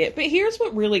don't like it. But here's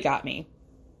what really got me.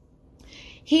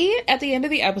 He, at the end of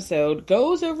the episode,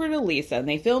 goes over to Lisa, and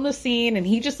they film the scene, and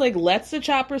he just, lets the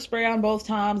chopper spray on both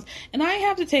Toms, and I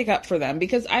have to take up for them,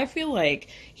 because I feel like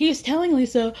he's telling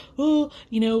Lisa, oh,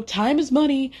 time is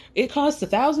money, it costs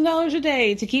 $1,000 a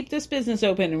day to keep this business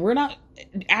open, and we're not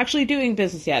actually doing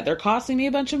business yet. They're costing me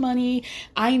a bunch of money.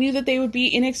 I knew that they would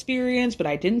be inexperienced, but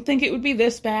I didn't think it would be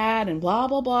this bad, and blah,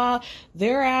 blah, blah.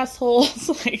 They're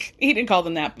assholes. He didn't call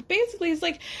them that, but basically he's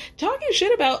talking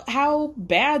shit about how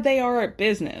bad they are at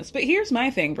business. But here's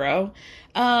my thing, bro.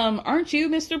 Aren't you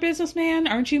Mr. Businessman?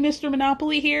 Aren't you Mr.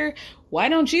 Monopoly here? Why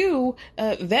don't you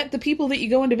vet the people that you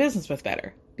go into business with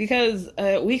better? Because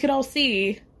we could all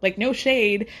see, no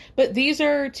shade, but these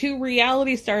are 2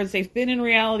 reality stars. They've been in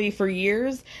reality for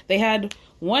years. They had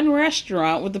one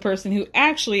restaurant with the person who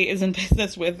actually is in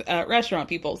business with restaurant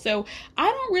people. So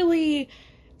I don't really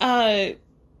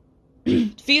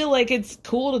feel like it's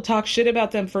cool to talk shit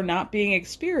about them for not being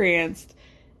experienced.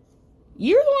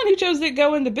 You're the one who chose to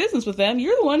go into business with them.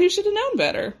 You're the one who should have known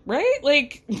better, right?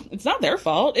 It's not their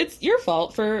fault. It's your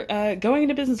fault for going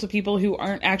into business with people who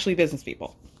aren't actually business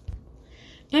people.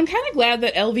 And I'm kind of glad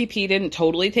that LVP didn't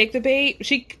totally take the bait.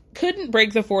 She couldn't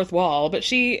break the fourth wall, but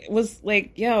she was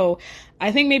like, yo,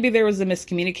 I think maybe there was a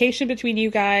miscommunication between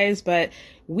you guys, but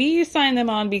we signed them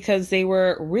on because they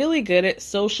were really good at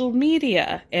social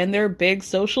media and their big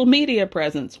social media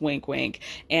presence, wink, wink.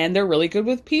 And they're really good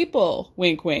with people,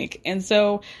 wink, wink. And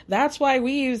so that's why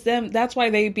we use them. That's why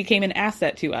they became an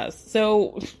asset to us.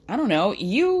 So I don't know,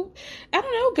 go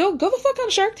the fuck on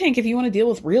Shark Tank if you want to deal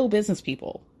with real business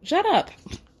people. Shut up.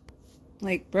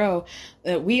 Bro,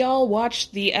 we all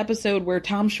watched the episode where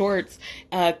Tom Schwartz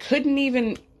couldn't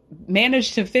even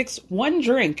manage to fix one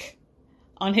drink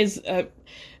on his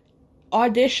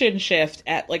audition shift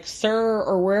at Sir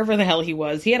or wherever the hell he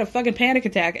was. He had a fucking panic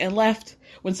attack and left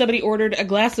when somebody ordered a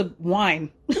glass of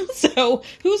wine. So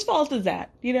whose fault is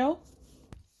that,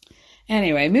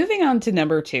 Anyway, moving on to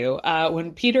number 2,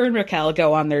 when Peter and Raquel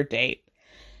go on their date.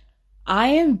 I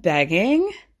am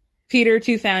begging Peter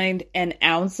to find an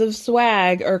ounce of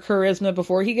swag or charisma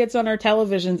before he gets on our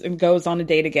televisions and goes on a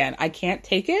date again. I can't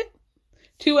take it.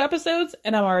 2 episodes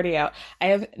and I'm already out. I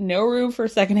have no room for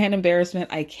secondhand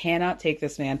embarrassment. I cannot take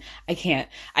this man. I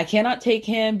cannot take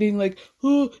him being like,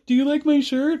 oh, do you like my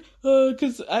shirt?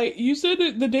 Cause you said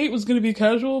that the date was going to be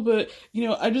casual, but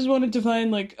I just wanted to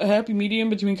find a happy medium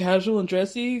between casual and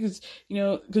dressy. Cause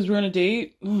we're on a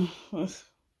date.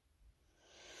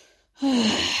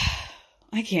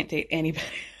 I can't date anybody.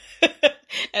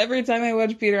 Every time I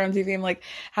watch Peter on TV, I'm like,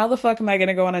 how the fuck am I going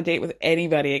to go on a date with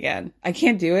anybody again? I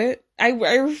can't do it. I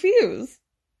refuse.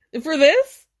 For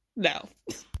this? No.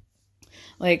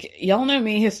 Y'all know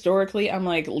me historically. I'm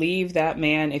leave that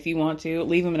man if you want to.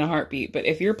 Leave him in a heartbeat. But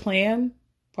if your plan,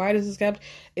 why does this kept?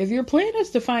 If your plan is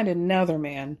to find another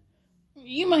man,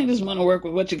 you might just want to work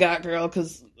with what you got, girl.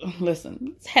 Because,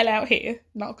 listen, it's hell out here.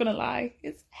 Not going to lie.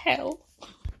 It's hell.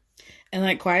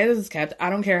 And quiet as it's kept, I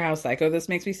don't care how psycho this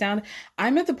makes me sound.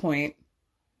 I'm at the point,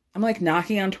 I'm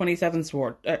knocking on 27's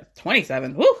door.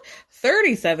 27, woo!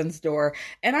 37's door.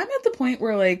 And I'm at the point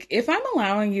where, like, if I'm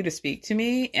allowing you to speak to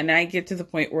me and I get to the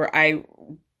point where I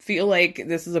feel like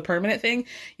this is a permanent thing,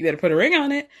 you better put a ring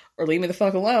on it or leave me the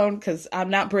fuck alone, because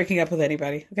I'm not breaking up with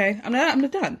anybody. Okay? I'm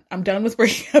done. I'm done with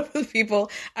breaking up with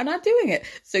people. I'm not doing it.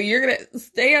 So you're going to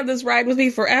stay on this ride with me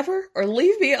forever or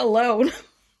leave me alone.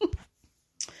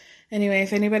 Anyway,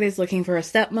 if anybody's looking for a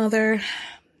stepmother,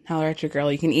 holler at your girl.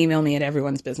 You can email me at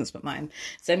everyone's business but mine.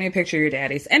 Send me a picture of your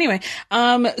daddies. Anyway,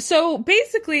 so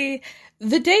basically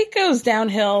the date goes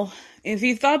downhill. If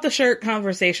you thought the shirt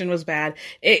conversation was bad,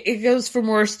 it goes from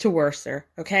worse to worser,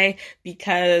 okay?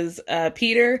 Because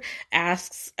Peter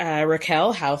asks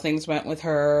Raquel how things went with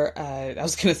her, I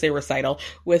was going to say recital,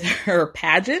 with her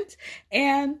pageant.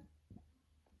 And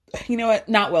you know what?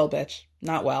 Not well, bitch.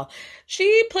 Not well.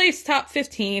 She placed top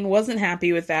 15, wasn't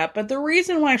happy with that, but the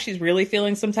reason why she's really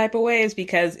feeling some type of way is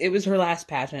because it was her last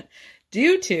pageant.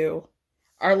 Due to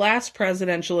our last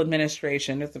presidential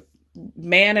administration, the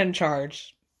man in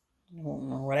charge,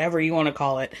 or whatever you want to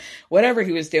call it, whatever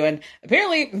he was doing,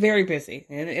 apparently very busy.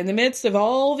 In the midst of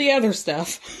all the other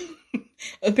stuff,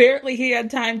 apparently he had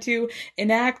time to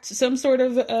enact some sort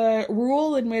of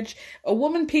rule in which a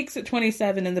woman peaks at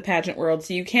 27 in the pageant world,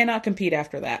 so you cannot compete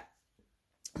after that.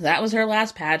 That was her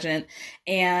last pageant,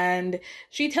 and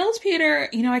she tells Peter,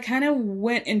 you know, I kind of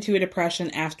went into a depression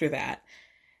after that.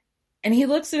 And he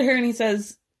looks at her and he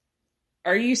says,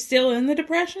 are you still in the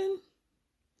depression?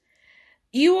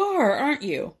 You are, aren't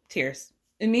you? Tears.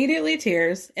 Immediately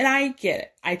tears. And I get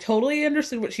it. I totally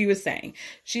understood what she was saying.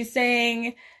 She's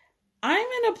saying, I'm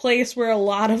in a place where a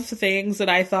lot of things that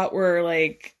I thought were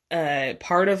like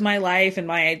part of my life and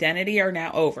my identity are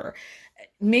now over.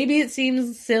 Maybe it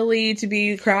seems silly to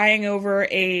be crying over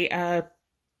a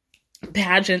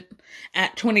pageant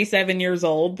at 27 years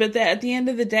old, but at the end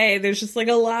of the day, there's just like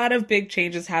a lot of big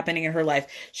changes happening in her life.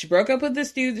 She broke up with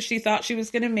this dude that she thought she was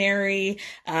going to marry.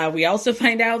 We also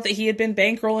find out that he had been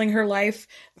bankrolling her life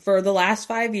for the last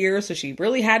 5 years, so she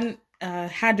really hadn't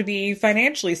had to be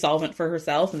financially solvent for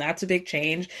herself, and that's a big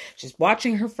change. She's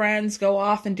watching her friends go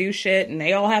off and do shit, and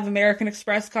they all have American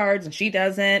Express cards, and she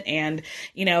doesn't, and,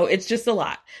 you know, it's just a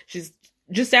lot. She's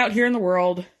just out here in the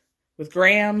world with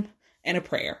Graham and a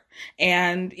prayer,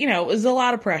 and, you know, it was a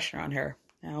lot of pressure on her.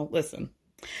 Now, listen,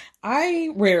 I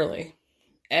rarely,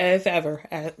 if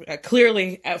ever,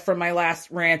 clearly from my last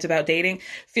rant about dating,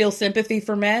 feel sympathy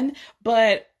for men,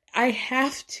 but I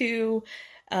have to,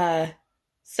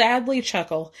 sadly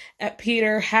chuckle at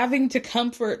Peter having to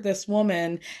comfort this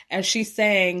woman as she's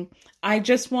saying, I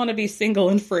just want to be single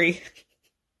and free.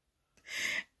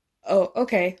 Oh,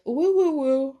 okay. Woo, woo,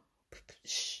 woo.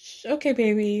 Shh. Okay,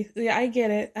 baby. Yeah, I get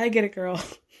it, girl.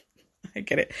 I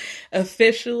get it.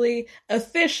 Officially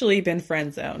been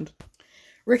friend zoned.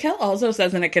 Raquel also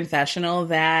says in a confessional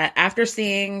that after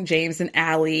seeing James and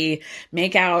Allie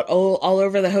make out all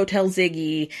over the Hotel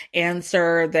Ziggy and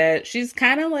Sir, that she's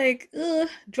kind of like, do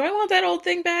I want that old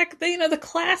thing back? You know, the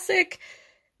classic,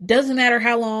 doesn't matter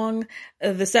how long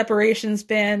the separation's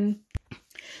been.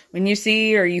 When you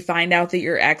see or you find out that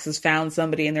your ex has found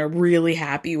somebody and they're really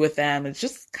happy with them, it's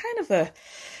just kind of a,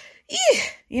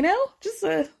 you know, just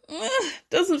a,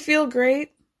 doesn't feel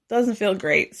great. Doesn't feel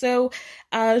great. So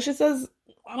she says,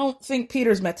 I don't think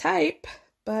Peter's my type,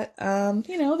 but,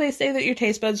 you know, they say that your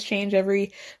taste buds change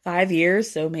every 5 years,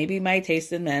 so maybe my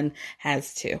taste in men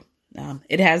has too.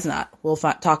 It has not. We'll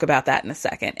talk about that in a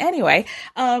second. Anyway,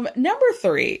 number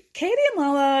 3, Katie and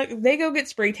Lala, they go get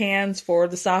spray tans for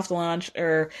the soft launch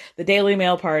or the Daily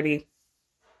Mail party.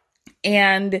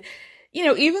 And, you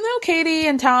know, even though Katie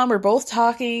and Tom were both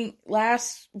talking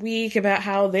last week about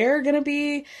how they're going to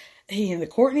be, you know, the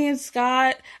Courtney and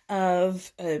Scott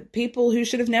of people who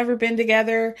should have never been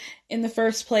together in the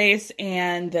first place,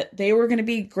 and that they were going to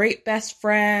be great best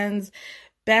friends,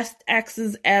 best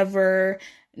exes ever.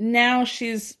 Now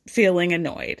she's feeling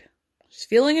annoyed.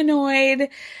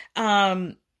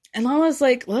 And Lala's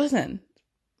like, listen,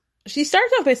 she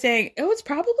starts off by saying, oh, it's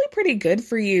probably pretty good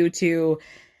for you to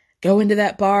go into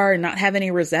that bar and not have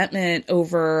any resentment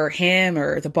over him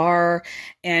or the bar.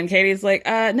 And Katie's like,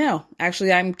 no,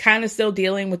 actually, I'm kind of still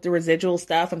dealing with the residual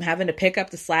stuff. I'm having to pick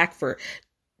up the slack for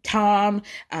Tom.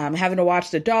 I'm having to watch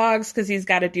the dogs because he's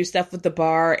got to do stuff with the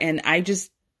bar. And I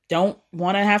just don't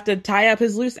want to have to tie up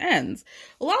his loose ends.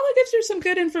 Lala gives her some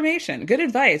good information, good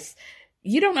advice.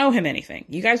 You don't owe him anything.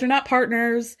 You guys are not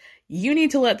partners. You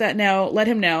need to let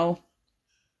him know.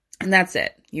 And that's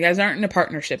it. You guys aren't in a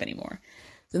partnership anymore.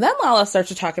 So then Lala starts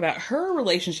to talk about her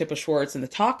relationship with Schwartz and the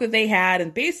talk that they had.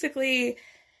 And basically,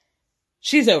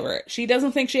 she's over it. She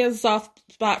doesn't think she has a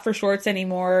soft spot for Schwartz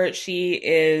anymore. She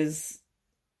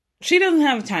doesn't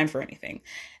have time for anything.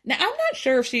 Now, I'm not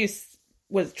sure if she's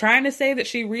was trying to say that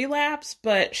she relapsed,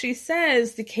 but she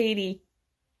says to Katie,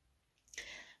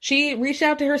 she reached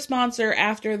out to her sponsor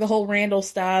after the whole Randall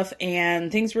stuff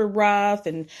and things were rough,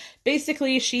 and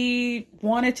basically she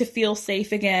wanted to feel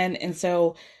safe again. And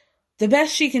so the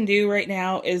best she can do right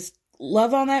now is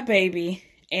love on that baby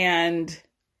and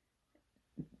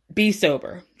be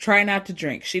sober. Try not to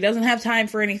drink. She doesn't have time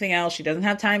for anything else. She doesn't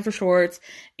have time for Schwartz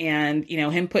and,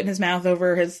 him putting his mouth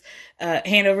over his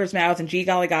hand over his mouth and gee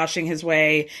golly goshing his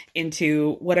way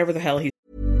into whatever the hell he's.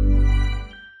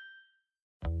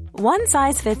 One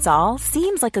size fits all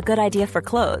seems like a good idea for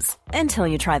clothes until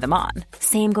you try them on.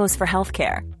 Same goes for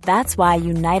healthcare. That's why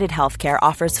United Healthcare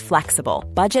offers flexible,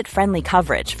 budget-friendly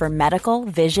coverage for medical,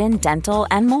 vision, dental,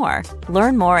 and more.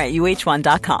 Learn more at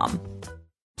uh1.com.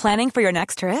 Planning for your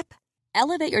next trip?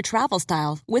 Elevate your travel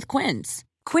style with Quince.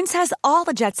 Quince has all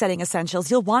the jet-setting essentials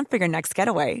you'll want for your next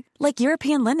getaway, like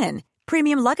European linen,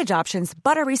 premium luggage options,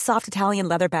 buttery soft Italian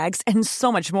leather bags, and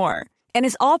so much more. And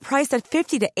is all priced at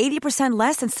 50 to 80%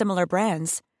 less than similar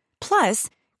brands. Plus,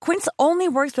 Quince only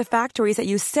works with factories that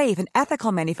use safe and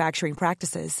ethical manufacturing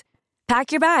practices.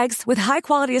 Pack your bags with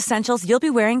high-quality essentials you'll be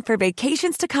wearing for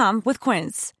vacations to come with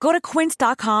Quince. Go to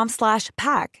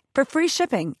quince.com/pack for free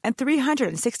shipping and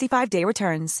 365-day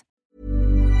returns.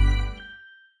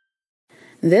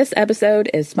 This episode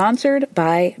is sponsored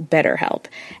by BetterHelp.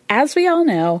 As we all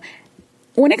know,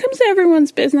 when it comes to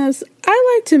everyone's business,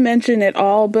 I like to mention it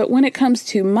all, but when it comes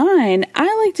to mine,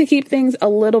 I like to keep things a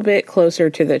little bit closer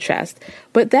to the chest.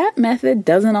 But that method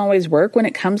doesn't always work when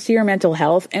it comes to your mental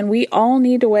health, and we all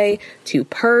need a way to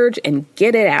purge and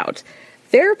get it out.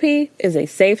 Therapy is a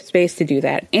safe space to do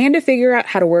that and to figure out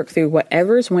how to work through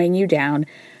whatever's weighing you down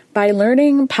by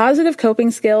learning positive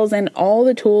coping skills and all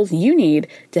the tools you need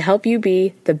to help you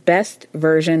be the best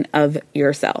version of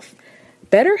yourself.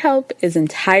 BetterHelp is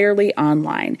entirely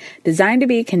online, designed to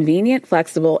be convenient,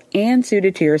 flexible, and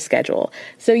suited to your schedule.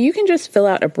 So you can just fill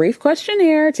out a brief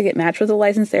questionnaire to get matched with a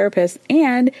licensed therapist,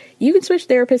 and you can switch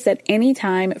therapists at any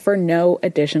time for no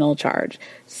additional charge.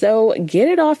 So get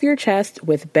it off your chest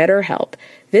with BetterHelp.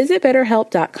 Visit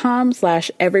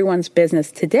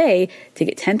BetterHelp.com/everyone'sbusiness today to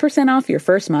get 10% off your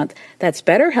first month. That's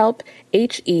BetterHelp,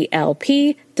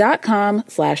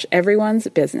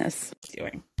 HELP.com/everyone'sbusiness.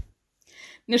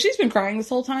 Now, she's been crying this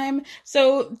whole time,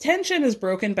 so tension is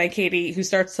broken by Katie, who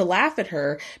starts to laugh at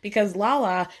her because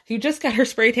Lala, who just got her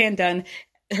spray tan done,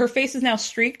 her face is now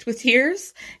streaked with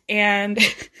tears, and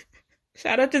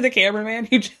shout out to the cameraman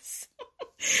who just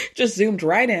zoomed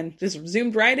right in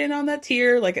on that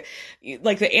tear, like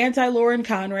the anti-Lauren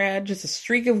Conrad, just a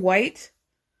streak of white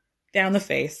down the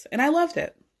face, and I loved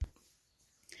it.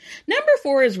 Number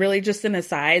 4 is really just an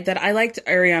aside that I liked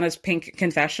Ariana's pink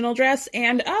confessional dress,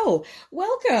 and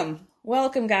welcome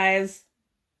guys.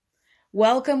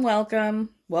 Welcome me,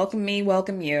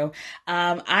 welcome you.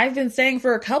 I've been saying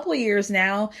for a couple of years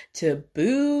now to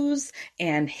boos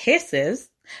and hisses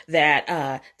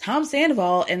that Tom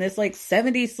Sandoval in this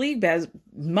 70s sleeve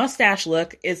mustache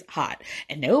look is hot,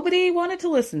 and nobody wanted to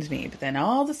listen to me. But then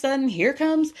all of a sudden, here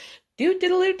comes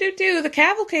the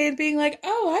cavalcade being like,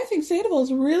 oh, I think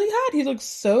Sandoval's really hot. He looks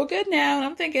so good now. And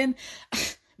I'm thinking,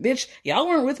 bitch, y'all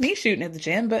weren't with me shooting at the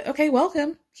gym, but okay,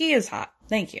 welcome. He is hot.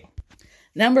 Thank you.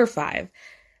 Number 5,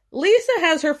 Lisa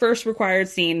has her first required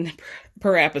scene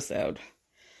per episode.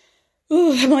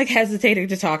 Ooh, I'm hesitating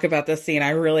to talk about this scene. I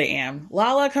really am.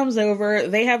 Lala comes over.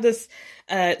 They have this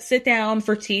sit down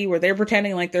for tea where they're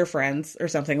pretending like they're friends or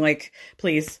something.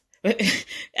 Please.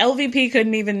 LVP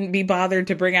couldn't even be bothered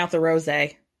to bring out the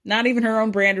rosé. Not even her own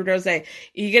branded rosé.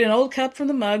 You get an old cup from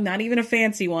the mug, not even a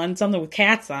fancy one, something with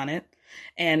cats on it,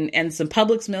 and some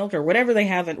Publix milk or whatever they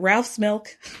have, Ralph's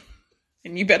milk.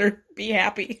 And you better be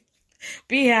happy.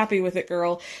 Be happy with it,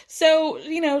 girl. So,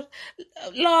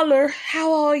 Lala,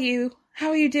 how are you? How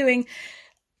are you doing?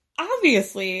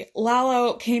 Obviously,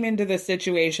 Lala came into this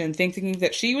situation thinking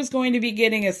that she was going to be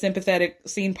getting a sympathetic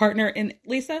scene partner in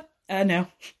Lisa. No.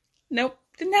 Nope.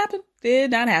 Didn't happen.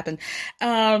 Did not happen. So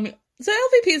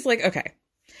LVP is like, okay,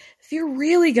 if you're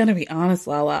really going to be honest,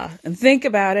 Lala, and think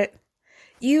about it,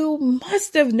 you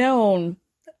must have known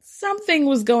that something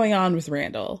was going on with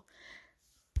Randall.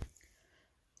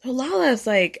 So Lala's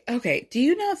like, okay, do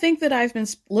you not think that I've been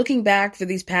looking back for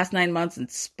these past 9 months and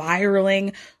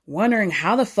spiraling, wondering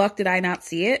how the fuck did I not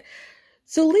see it?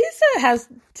 So Lisa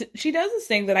she does this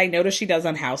thing that I notice she does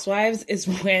on Housewives, is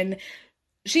when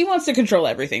she wants to control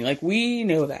everything. We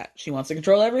know that. She wants to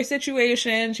control every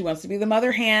situation. She wants to be the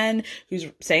mother hen who's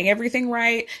saying everything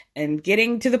right and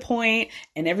getting to the point,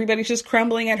 and everybody's just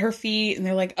crumbling at her feet. And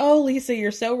they're like, oh, Lisa,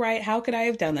 you're so right. How could I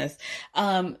have done this?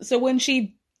 So when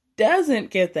she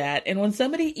doesn't get that, and when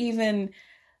somebody even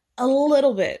a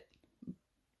little bit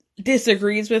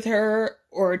disagrees with her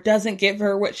or doesn't give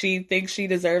her what she thinks she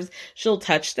deserves, she'll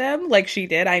touch them like she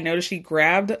did. I noticed she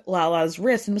grabbed Lala's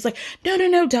wrist and was like,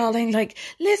 no, darling, like,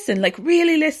 listen, like,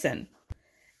 really listen.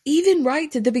 Even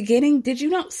right at the beginning, did you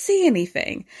not see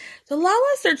anything? So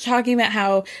Lala starts talking about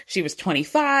how she was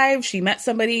 25, she met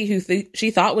somebody who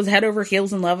she thought was head over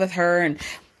heels in love with her, and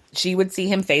she would see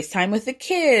him FaceTime with the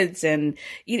kids, and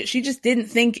she just didn't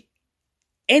think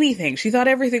anything. She thought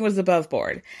everything was above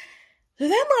board. So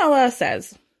then Lala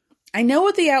says, I know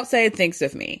what the outside thinks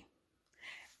of me.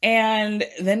 And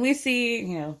then we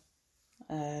see,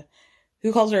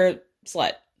 who calls her a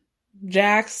slut?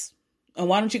 Jax.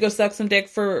 Why don't you go suck some dick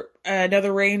for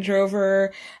another Range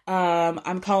Rover?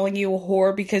 I'm calling you a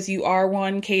whore because you are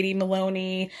one, Katie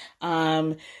Maloney.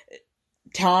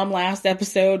 Tom last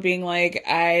episode being like,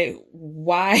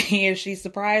 why is she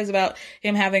surprised about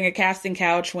him having a casting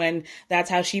couch when that's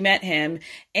how she met him?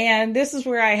 And this is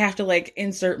where I have to like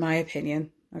insert my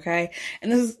opinion. Okay.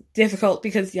 And this is difficult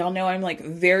because y'all know I'm like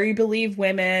very believe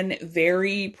women,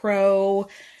 very pro.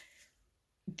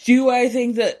 Do I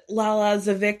think that Lala's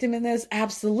a victim in this?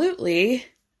 Absolutely.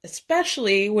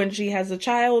 Especially when she has a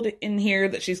child in here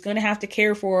that she's going to have to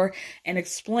care for and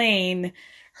explain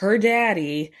her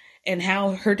daddy and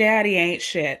how her daddy ain't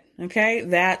shit. Okay?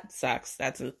 That sucks.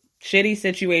 That's a shitty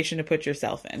situation to put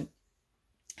yourself in.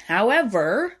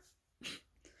 However,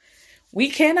 we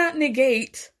cannot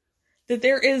negate that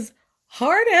there is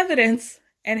hard evidence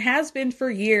and has been for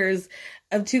years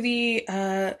to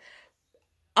the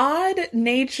odd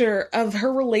nature of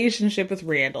her relationship with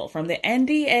Randall, from the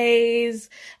NDAs,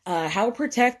 how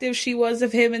protective she was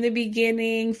of him in the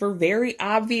beginning for very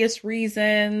obvious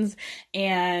reasons,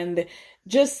 and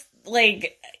just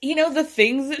like, the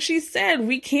things that she said,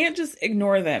 we can't just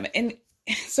ignore them. And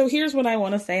so here's what I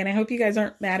want to say, and I hope you guys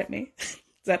aren't mad at me,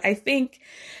 that I think,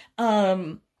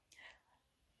 in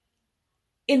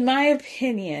my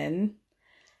opinion,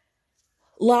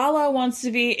 Lala wants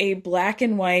to be a black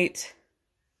and white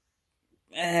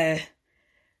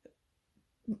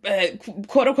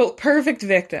quote unquote perfect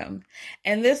victim,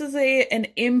 and this is an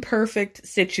imperfect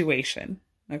situation.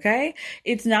 Okay,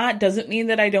 doesn't mean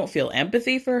that I don't feel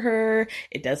empathy for her.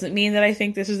 It doesn't mean that I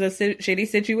think this is a shitty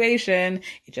situation.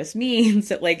 It just means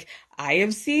that like I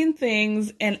have seen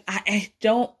things and I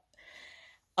don't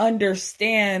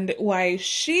understand why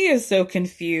she is so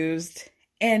confused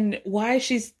and why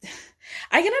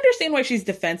I can understand why she's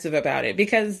defensive about it,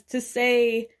 because to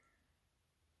say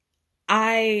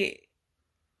I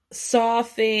saw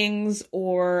things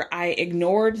or I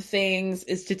ignored things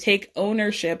is to take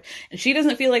ownership, and she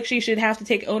doesn't feel like she should have to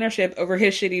take ownership over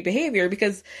his shitty behavior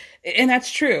and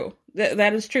that's true.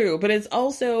 That is true. But it's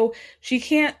also, she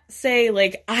can't say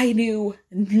like, I knew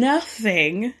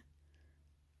nothing,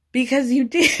 because you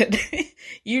did.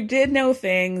 You did know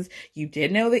things. You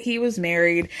did know that he was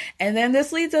married. And then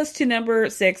this leads us to number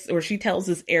 6, where she tells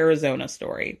this Arizona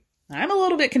story. I'm a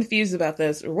little bit confused about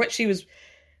this, or what she was.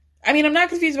 I mean, I'm not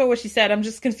confused about what she said. I'm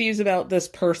just confused about this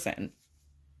person.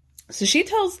 So she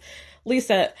tells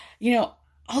Lisa,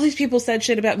 all these people said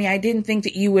shit about me. I didn't think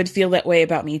that you would feel that way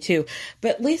about me too.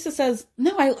 But Lisa says,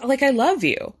 no, I love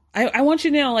you. I want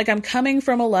you to know, like, I'm coming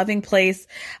from a loving place.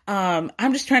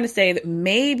 I'm just trying to say that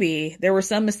maybe there were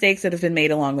some mistakes that have been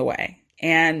made along the way.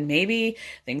 And maybe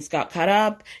things got cut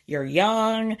up. You're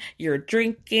young, you're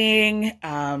drinking.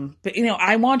 But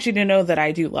I want you to know that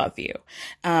I do love you.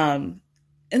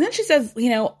 And then she says,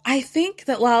 I think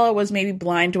that Lala was maybe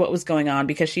blind to what was going on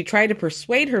because she tried to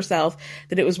persuade herself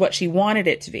that it was what she wanted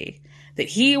it to be, that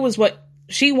he was what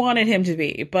she wanted him to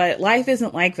be. But life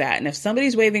isn't like that. And if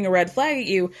somebody's waving a red flag at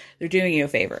you, they're doing you a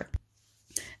favor.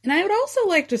 And I would also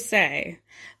like to say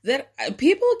that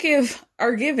people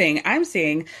I'm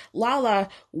seeing Lala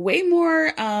way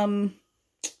more,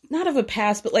 not of a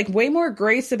pass, but like way more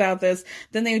grace about this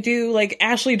than they do like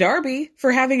Ashley Darby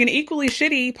for having an equally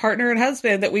shitty partner and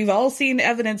husband that we've all seen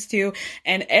evidence to.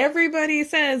 And everybody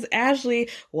says, Ashley,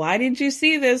 why didn't you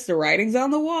see this? The writing's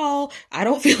on the wall. I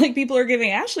don't feel like people are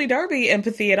giving Ashley Darby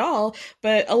empathy at all,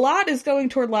 but a lot is going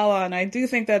toward Lala. And I do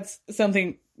think that's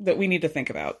something that we need to think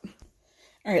about.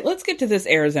 All right, let's get to this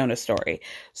Arizona story.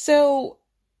 So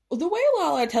the way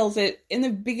Lala tells it, in the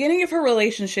beginning of her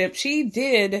relationship, she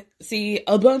did see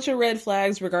a bunch of red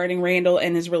flags regarding Randall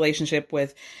and his relationship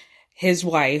with his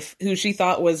wife, who she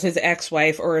thought was his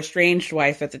ex-wife or estranged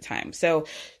wife at the time. So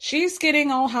she's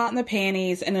getting all hot in the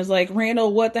panties and is like,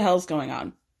 Randall, what the hell's going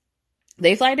on?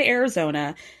 They fly to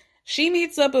Arizona. she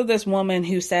meets up with this woman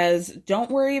who says,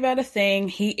 don't worry about a thing.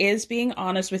 He is being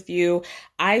honest with you.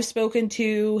 I've spoken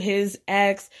to his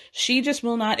ex. She just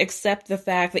will not accept the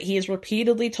fact that he has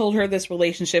repeatedly told her this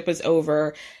relationship is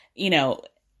over. You know,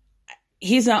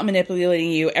 he's not manipulating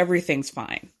you. Everything's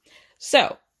fine.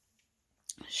 So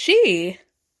she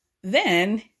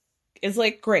then is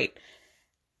like, great.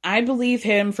 I believe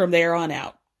him from there on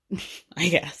out. I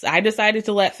guess. I decided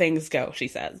to let things go, she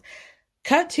says.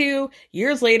 Cut to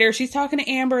years later, she's talking to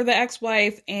Amber, the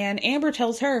ex-wife, and Amber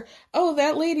tells her, oh,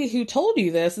 that lady who told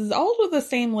you this is also the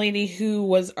same lady who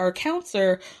was our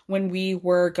counselor when we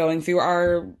were going through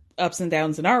our ups and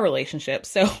downs in our relationship.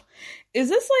 So is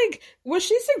this like, was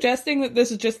she suggesting that this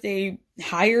is just a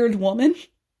hired woman?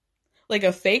 Like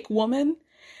a fake woman?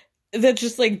 That's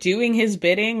just like doing his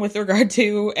bidding with regard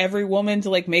to every woman to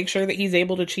like make sure that he's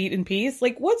able to cheat in peace?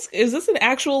 Like is this an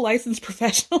actual licensed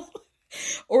professional?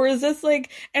 Or is this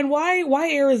like, and why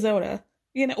Arizona?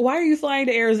 You know, why are you flying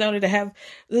to Arizona to have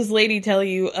this lady tell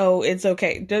you, oh, it's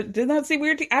okay? Didn't that seem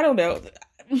weird to you? I don't know.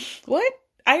 What?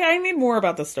 I need more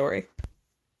about the story.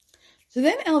 So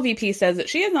then LVP says that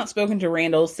she has not spoken to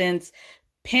Randall since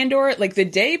Pandora, like the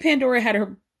day Pandora had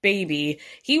her baby,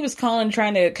 he was calling,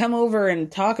 trying to come over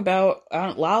and talk about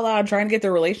Lala, trying to get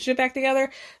their relationship back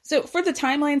together. So for the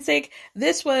timeline's sake,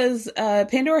 this was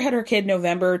Pandora had her kid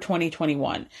November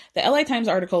 2021. The LA Times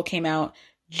article came out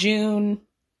June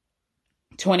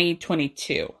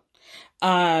 2022.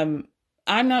 I'm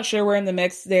not sure where in the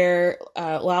mix there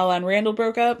Lala and Randall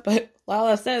broke up, but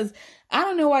Lala says, I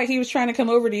don't know why he was trying to come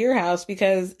over to your house,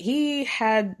 because he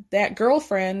had that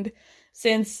girlfriend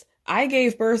since I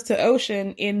gave birth to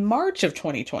Ocean in March of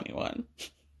 2021.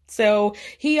 So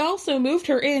he also moved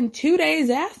her in 2 days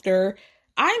after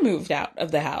I moved out of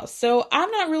the house. So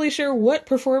I'm not really sure what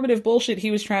performative bullshit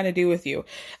he was trying to do with you.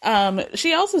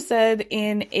 She also said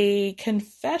in a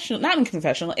confessional, not in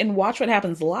confessional, in Watch What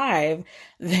Happens Live,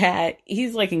 that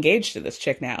he's like engaged to this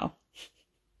chick now.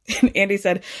 And Andy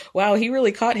said, wow, she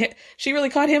really caught him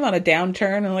on a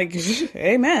downturn, and like,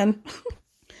 amen.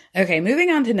 Okay, moving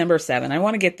on to number 7. I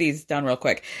want to get these done real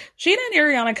quick. Sheena and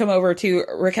Ariana come over to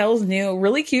Raquel's new,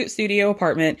 really cute studio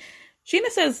apartment. Sheena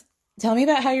says, tell me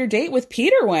about how your date with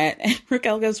Peter went. And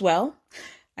Raquel goes, well,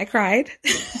 I cried.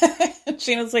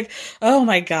 Sheena's like, oh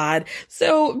my God.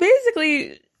 So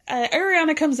basically,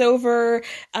 Ariana comes over,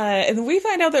 and we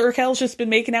find out that Raquel's just been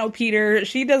making out with Peter.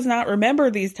 She does not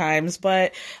remember these times,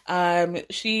 but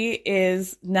she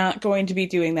is not going to be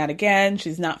doing that again.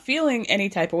 She's not feeling any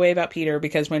type of way about Peter,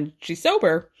 because when she's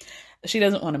sober, she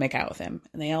doesn't want to make out with him.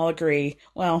 And they all agree,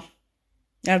 well,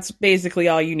 that's basically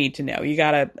all you need to know. You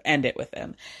got to end it with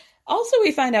him. Also,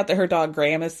 we find out that her dog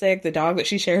Graham is sick, the dog that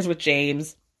she shares with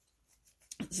James.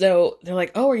 So they're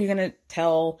like, oh, are you going to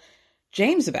tell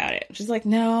James about it? She's like,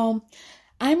 no,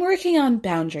 I'm working on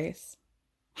boundaries.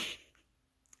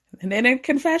 And then in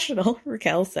confessional,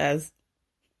 Raquel says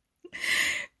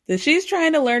that she's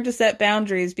trying to learn to set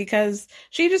boundaries because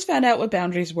she just found out what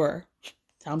boundaries were.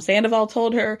 Tom Sandoval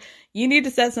told her, you need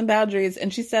to set some boundaries.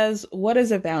 And she says, what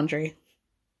is a boundary?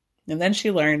 And then she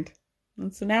learned.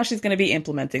 And so now she's going to be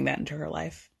implementing that into her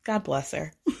life. God bless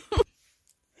her.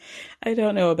 I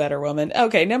don't know a better woman.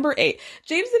 Okay, number 8.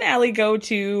 James and Allie go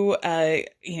to, a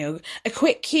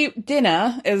quick, cute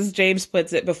dinner, as James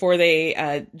puts it, before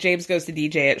James goes to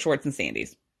DJ at Schwartz and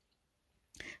Sandy's.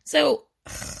 So,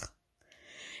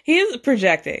 he is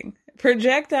projecting.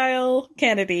 Projectile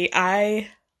Kennedy. I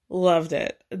loved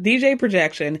it. DJ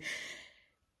projection.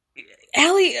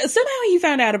 Allie, somehow he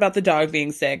found out about the dog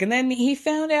being sick, and then he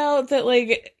found out that,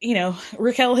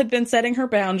 Raquel had been setting her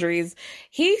boundaries.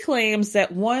 He claims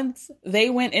that once they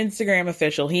went Instagram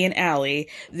official, he and Allie,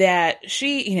 that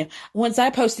she, once I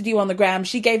posted you on the gram,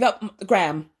 she gave up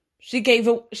gram. She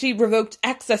revoked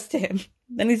access to him.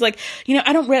 And he's like,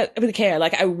 I don't really care.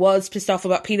 Like, I was pissed off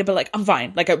about Peter, but I'm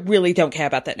fine. Like, I really don't care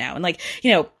about that now. And I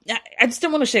just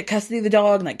don't want to share custody of the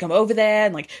dog and come over there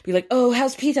and be like, oh,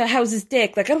 how's Peter? How's his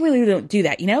dick? I don't do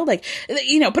that,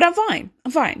 but I'm fine.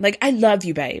 I'm fine. I love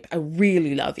you, babe. I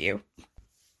really love you.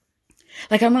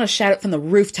 I'm going to shout it from the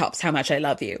rooftops how much I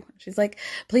love you. She's like,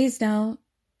 please don't.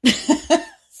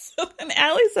 So then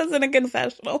Allie says in a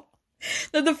confessional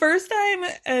that the first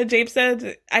time James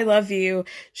said, I love you,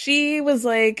 she was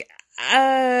like,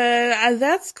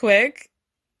 that's quick.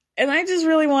 And I just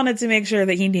really wanted to make sure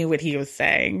that he knew what he was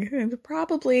saying. And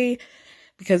probably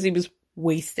because he was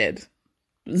wasted,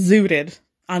 zooted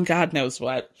on God knows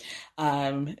what.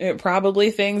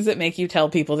 Probably things that make you tell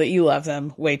people that you love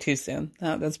them way too soon.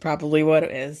 That's probably what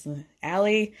it is.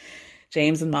 Allie,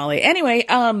 James, and Molly. Anyway,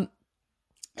 then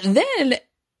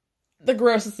the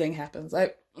grossest thing happens.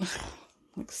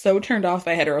 so turned off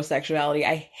by heterosexuality.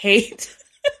 I hate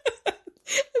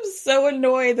I'm so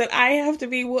annoyed that I have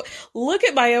to look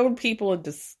at my own people in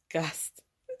disgust.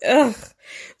 Ugh.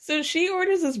 So she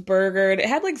orders this burger and it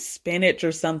had like spinach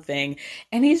or something.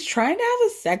 And he's trying to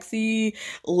have a sexy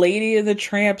Lady and the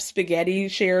Tramp spaghetti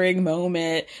sharing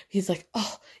moment. He's like,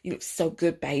 oh, you look so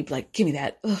good, babe. Like, give me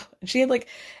that. Ugh. And she had like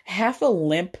half a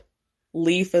limp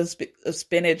leaf of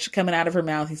spinach coming out of her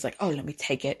mouth. He's like, oh, let me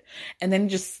take it. And then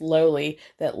just slowly,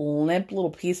 that limp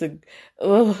little piece of,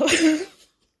 ugh.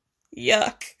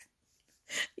 Yuck.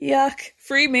 Yuck.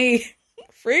 Free me.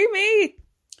 Free me.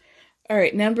 All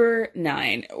right, number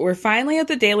 9. We're finally at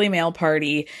the Daily Mail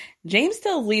party. James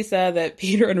tells Lisa that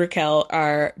Peter and Raquel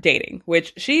are dating,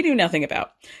 which she knew nothing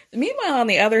about. Meanwhile, on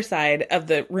the other side of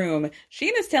the room,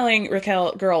 Sheena's telling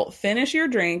Raquel, girl, finish your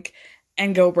drink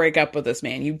and go break up with this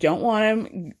man. You don't want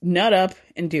him, nut up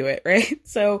and do it, right?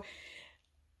 So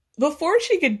before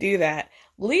she could do that,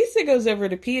 Lisa goes over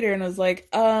to Peter and was like,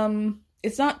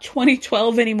 it's not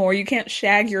 2012 anymore. You can't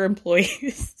shag your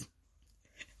employees.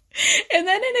 And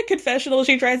then in a confessional,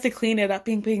 she tries to clean it up,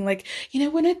 being like, you know,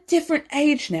 we're in a different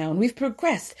age now and we've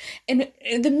progressed. And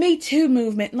the Me Too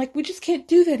movement, like, we just can't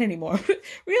do that anymore.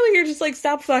 Really, you're just like,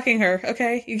 stop fucking her,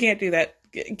 okay? You can't do that.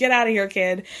 Get out of here,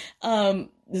 kid.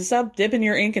 Stop dipping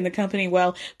your ink in the company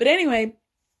well. But anyway,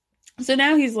 so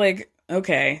now he's like,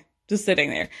 okay, just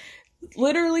sitting there.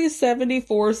 Literally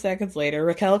 74 seconds later,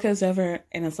 Raquel goes over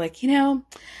and it's like, you know,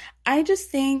 I just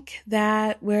think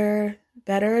that we're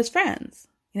better as friends.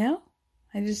 You know,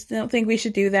 I just don't think we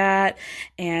should do that.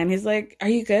 And he's like, are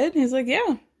you good? And he's like,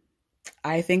 yeah,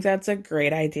 I think that's a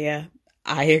great idea.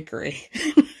 I agree.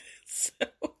 So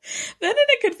then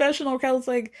in a confessional, Raquel's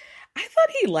like, I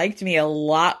thought he liked me a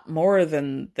lot more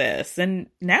than this. And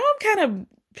now I'm kind of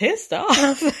pissed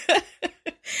off.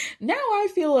 Now I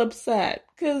feel upset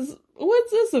because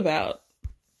what's this about?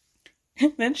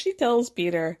 And then she tells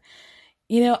Peter,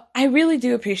 you know, I really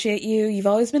do appreciate you. You've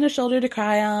always been a shoulder to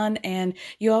cry on, and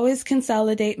you always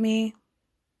consolidate me.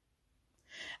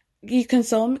 You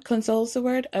console's the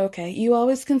word? Okay. You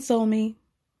always console me.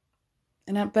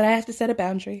 But I have to set a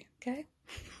boundary, okay?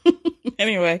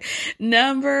 Anyway,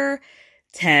 number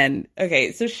 10.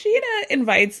 Okay, so Sheena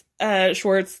invites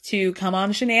Schwartz to come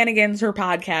on Shenanigans, her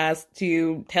podcast,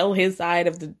 to tell his side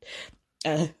of the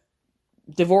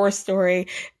divorce story.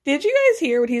 Did you guys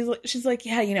hear what she's like,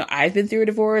 yeah, you know, I've been through a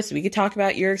divorce. We could talk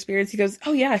about your experience. He goes,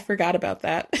 oh yeah, I forgot about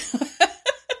that.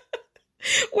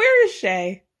 Where is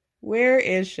Shay? Where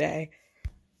is Shay?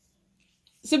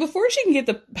 So before she can get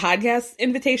the podcast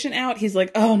invitation out, he's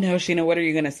like, oh no, Sheena, what are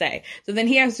you going to say? So then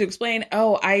he has to explain,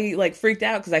 oh, I like freaked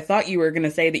out because I thought you were going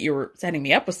to say that you were setting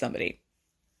me up with somebody.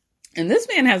 And this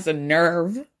man has a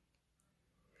nerve.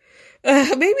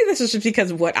 Maybe this is just because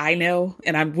of what I know,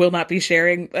 and I will not be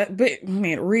sharing, but I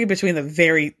mean, read between the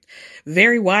very,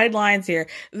 very wide lines here.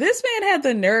 This man had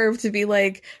the nerve to be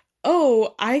like,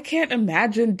 oh, I can't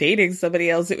imagine dating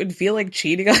somebody else. It would feel like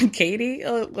cheating on Katie.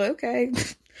 Okay.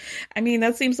 I mean,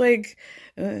 that seems like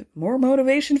more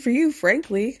motivation for you,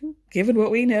 frankly, given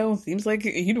what we know. Seems like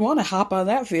you'd want to hop on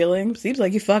that feeling. Seems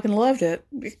like you fucking loved it.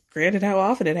 Granted how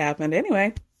often it happened.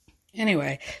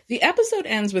 Anyway, the episode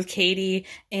ends with Katie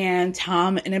and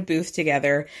Tom in a booth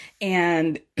together,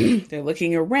 and they're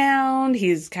looking around.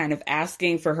 He's kind of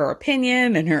asking for her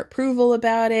opinion and her approval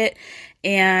about it.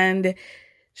 And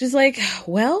she's like,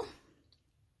 well,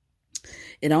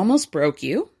 it almost broke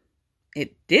you.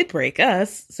 It did break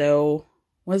us. So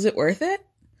was it worth it?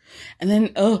 And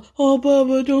then, oh,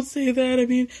 Bubba, don't say that. I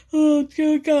mean, oh,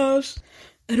 gosh.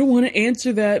 I don't want to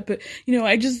answer that, but, you know,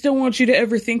 I just don't want you to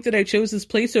ever think that I chose this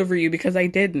place over you because I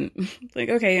didn't. Like,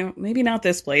 okay, maybe not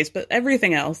this place, but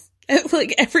everything else.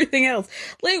 Like, everything else.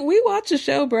 Like, we watch the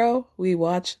show, bro. We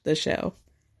watch the show.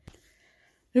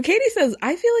 So Katie says,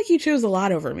 I feel like you chose a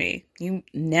lot over me. You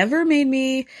never made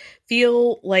me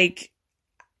feel like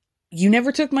you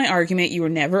never took my argument. You were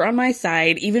never on my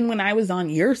side, even when I was on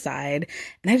your side.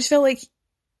 And I just felt like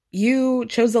you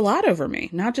chose a lot over me,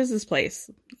 not just this place.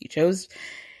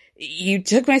 You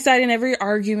took my side in every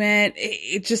argument.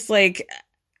 It just like,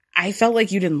 I felt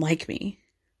like you didn't like me.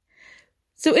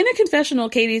 So in a confessional,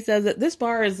 Katie says that this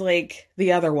bar is like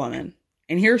the other woman.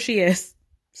 And here she is,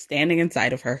 standing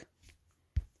inside of her.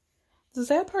 The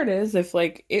sad part is, if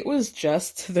like it was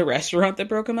just the restaurant that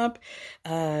broke him up,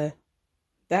 that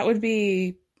would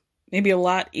be maybe a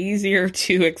lot easier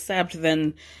to accept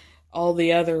than all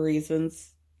the other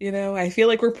reasons. You know, I feel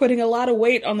like we're putting a lot of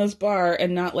weight on this bar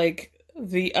and not like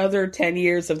the other 10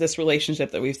 years of this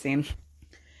relationship that we've seen.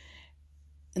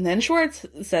 And then Schwartz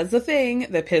says the thing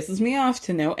that pisses me off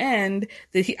to no end,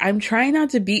 that I'm trying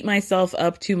not to beat myself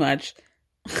up too much.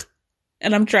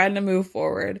 and I'm trying to move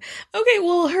forward. Okay,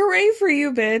 well, hooray for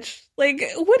you, bitch. Like,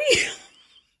 what do you...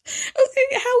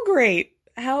 Okay, how great.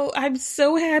 I'm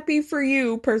so happy for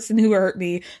you, person who hurt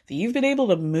me, that you've been able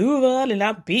to move on and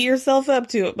not beat yourself up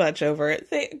too much over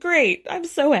it. Great. I'm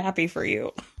so happy for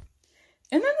you.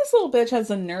 And then this little bitch has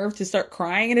the nerve to start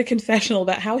crying in a confessional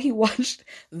about how he watched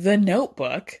The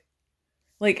Notebook.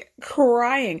 Like,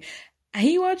 crying.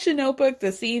 He watched The Notebook,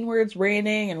 the scene where it's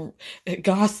raining and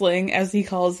Gosling, as he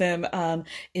calls him,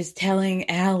 is telling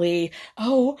Allie,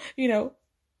 oh,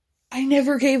 I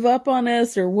never gave up on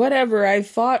us or whatever. I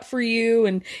fought for you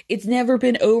and it's never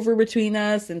been over between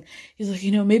us. And he's like,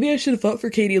 maybe I should have fought for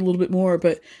Katie a little bit more,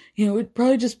 but, it'd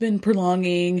probably just been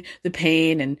prolonging the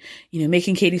pain and,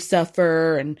 making Katie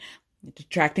suffer and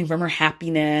detracting from her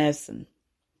happiness and,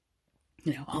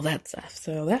 all that stuff.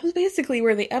 So that was basically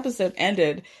where the episode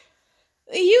ended.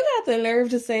 You got the nerve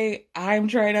to say, I'm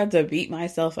trying not to beat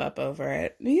myself up over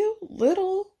it. You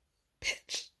little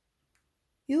bitch.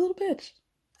 You little bitch.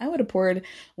 I would have poured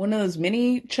one of those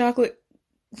mini chocolate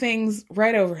things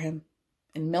right over him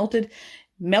and melted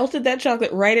that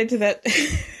chocolate right into that.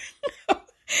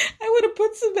 I would have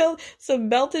put some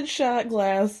melted shot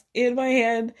glass in my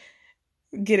hand,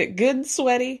 get it good and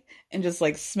sweaty, and just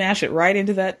like smash it right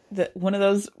into that one of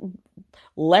those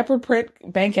leopard print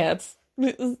bank hats.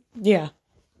 Yeah.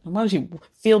 Why don't you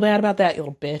feel bad about that, you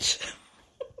little bitch?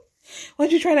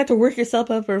 Why'd you try not to work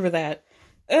yourself up over that?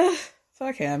 Ugh.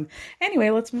 Fuck him.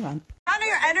 Anyway, let's move on. Under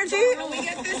your energy?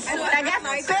 I get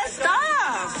pissed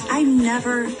off. I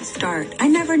never start. I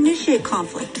never initiate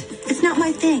conflict. It's not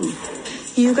my thing.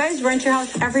 You guys rent your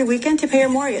house every weekend to pay your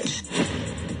mortgage.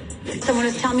 Someone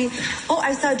was telling me, oh,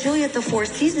 I saw Julie at the Four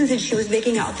Seasons and she was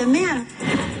making out with a man.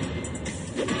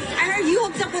 I heard you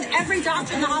hooked up with every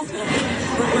doctor in the hospital.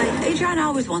 But Adriana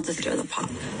always wants to stir the pot.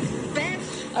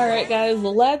 Bitch. All right, guys,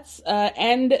 let's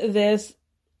end this.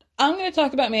 I'm going to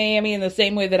talk about Miami in the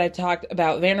same way that I talked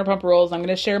about Vanderpump Rules. I'm going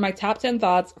to share my top 10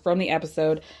 thoughts from the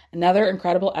episode. Another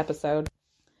incredible episode.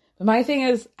 But my thing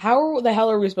is, how the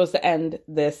hell are we supposed to end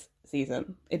this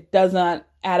season? It does not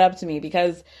add up to me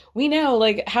because we know,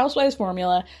 Housewives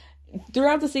formula,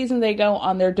 throughout the season they go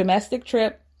on their domestic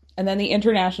trip and then the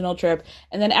international trip.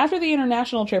 And then after the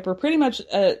international trip, we're pretty much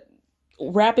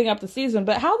wrapping up the season.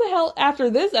 But how the hell after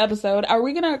this episode are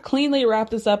we gonna cleanly wrap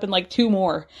this up in 2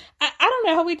 more? I don't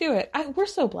know how we do it. We're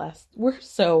so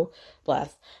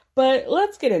blessed. But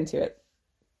let's get into it.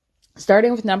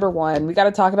 Starting with number 1, we got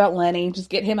to talk about Lenny. Just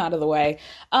get him out of the way.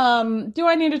 Do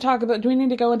we need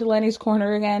to go into Lenny's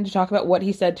corner again to talk about what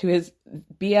he said to his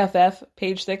BFF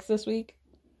page 6 this week?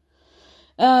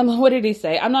 What did he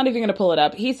say? I'm not even gonna pull it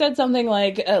up. He said something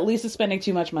like Lisa's spending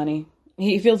too much money.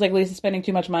 He feels like Lisa's spending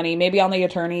too much money, maybe on the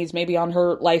attorneys, maybe on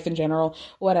her life in general,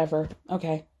 whatever.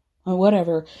 Okay,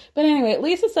 whatever. But anyway,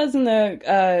 Lisa says on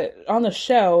the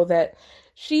show that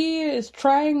she is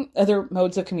trying other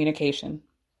modes of communication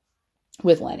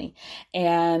with Lenny,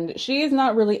 and she is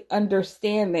not really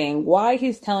understanding why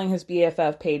he's telling his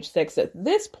BFF page 6 at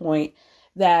this point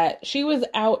that she was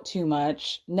out too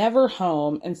much, never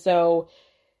home, and so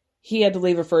he had to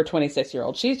leave her for a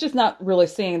 26-year-old. She's just not really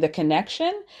seeing the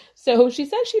connection. So she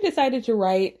says she decided to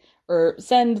write or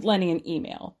send Lenny an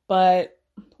email. But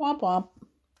womp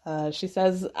womp. She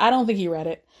says, I don't think he read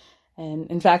it. And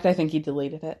in fact, I think he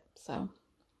deleted it. So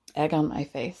egg on my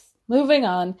face. Moving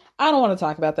on. I don't want to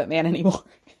talk about that man anymore.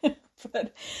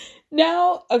 But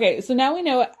now, okay, so now we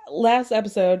know last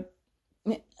episode,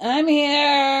 I'm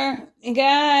here,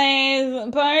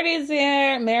 guys, party's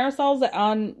here. Marisol's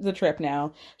on the trip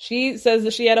now. She says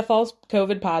that she had a false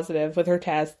COVID positive with her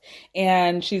test,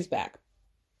 and she's back.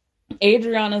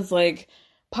 Adriana's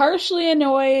partially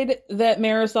annoyed that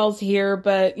Marisol's here,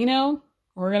 but,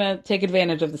 we're going to take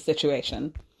advantage of the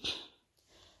situation.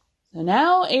 So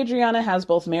now Adriana has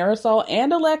both Marisol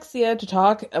and Alexia to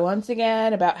talk once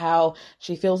again about how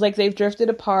she feels like they've drifted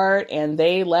apart and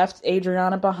they left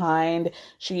Adriana behind.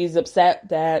 She's upset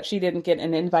that she didn't get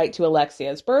an invite to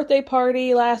Alexia's birthday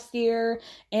party last year.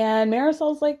 And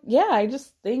Marisol's like, yeah, I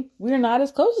just think we're not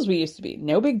as close as we used to be.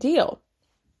 No big deal.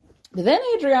 But then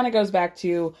Adriana goes back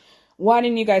to, why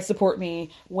didn't you guys support me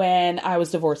when I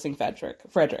was divorcing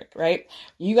Frederick, right?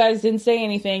 You guys didn't say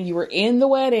anything. You were in the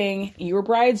wedding. You were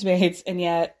bridesmaids. And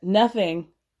yet nothing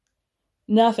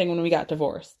when we got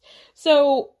divorced.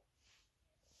 So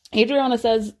Adriana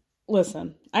says,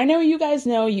 listen, I know you guys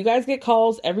get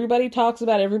calls. Everybody talks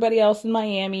about everybody else in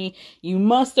Miami. You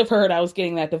must have heard I was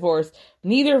getting that divorce.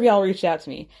 Neither of y'all reached out to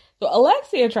me. So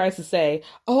Alexia tries to say,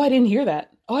 oh, I didn't hear that.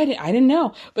 Oh, I didn't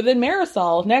know. But then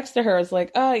Marisol next to her is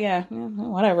like, oh, yeah,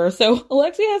 whatever. So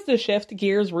Alexia has to shift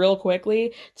gears real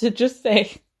quickly to just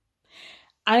say,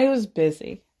 I was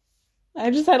busy.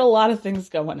 I just had a lot of things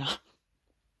going on.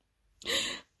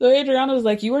 So Adriana was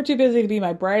like, you were too busy to be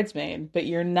my bridesmaid, but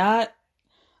you're not.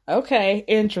 Okay,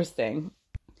 interesting.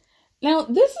 Now,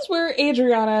 this is where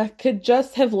Adriana could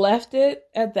just have left it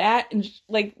at that and,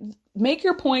 like, make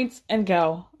your points and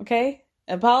go, okay?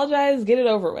 Apologize, get it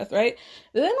over with, right?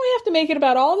 Then we have to make it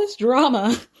about all this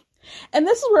drama. And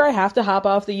this is where I have to hop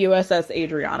off the USS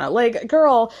Adriana. Like,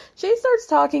 girl, she starts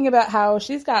talking about how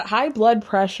she's got high blood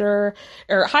pressure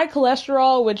or high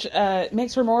cholesterol, which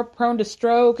makes her more prone to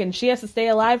stroke, and she has to stay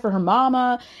alive for her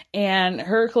mama, and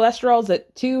her cholesterol's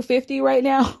at 250 right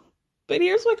now. But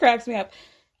here's what cracks me up.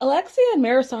 Alexia and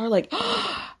Marisol are like,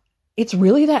 oh, it's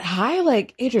really that high?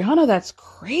 Like, Adriana, that's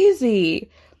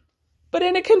crazy. But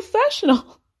in a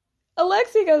confessional,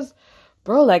 Alexia goes,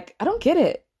 bro, like, I don't get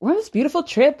it. We're on this beautiful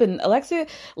trip, and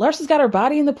Lars's got her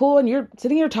body in the pool, and you're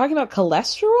sitting here talking about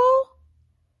cholesterol?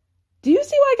 Do you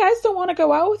see why guys don't want to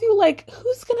go out with you? Like,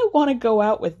 who's going to want to go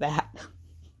out with that?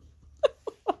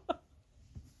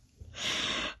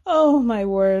 Oh, my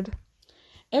word.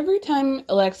 Every time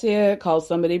Alexia calls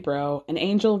somebody bro, an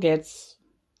Angel gets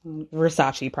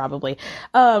Versace, probably.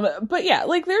 But yeah,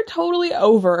 like, they're totally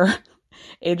over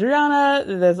Adriana.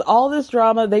 There's all this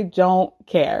drama. They don't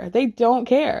care. They don't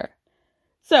care.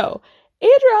 So,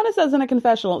 Adriana says in a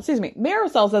confessional,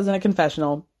 Marisol says in a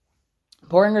confessional,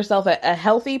 pouring herself a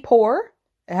healthy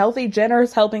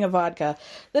generous helping of vodka,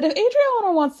 that if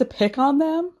Adriana wants to pick on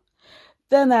them,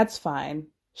 then that's fine.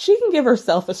 She can give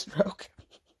herself a stroke.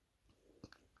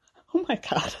 Oh my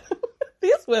God.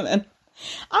 These women.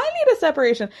 I need a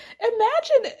separation.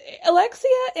 Imagine Alexia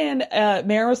and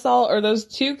Marisol are those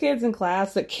two kids in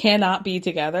class that cannot be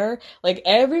together. Like,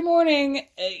 every morning,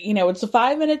 it's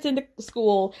 5 minutes into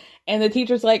school, and the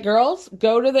teacher's like, girls,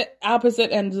 go to the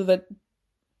opposite ends of the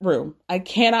room. I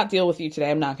cannot deal with you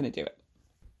today. I'm not going to do it.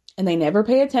 And they never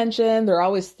pay attention. They're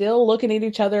always still looking at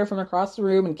each other from across the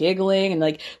room and giggling and,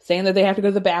 like, saying that they have to go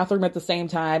to the bathroom at the same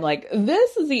time. Like,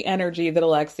 this is the energy that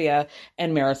Alexia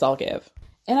and Marisol give.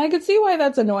 And I could see why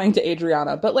that's annoying to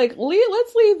Adriana. But, like,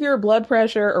 let's leave your blood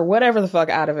pressure or whatever the fuck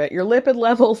out of it. Your lipid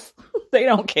levels, they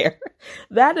don't care.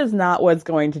 That is not what's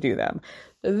going to do them.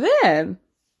 Then,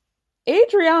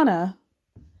 Adriana,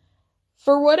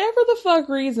 for whatever the fuck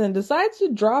reason, decides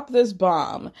to drop this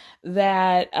bomb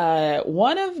that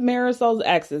one of Marisol's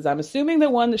exes, I'm assuming the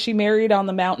one that she married on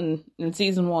the mountain in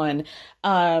season 1,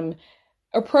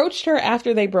 approached her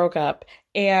after they broke up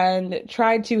and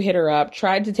tried to hit her up,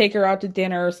 tried to take her out to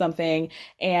dinner or something.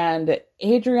 And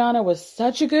Adriana was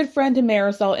such a good friend to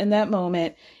Marisol in that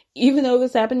moment, even though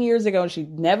this happened years ago and she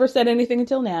never said anything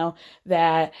until now,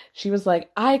 that she was like,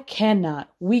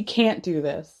 we can't do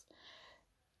this.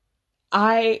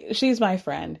 She's my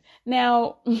friend.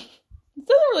 Now, it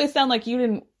doesn't really sound like you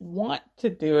didn't want to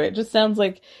do it. It just sounds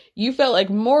like you felt like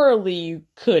morally you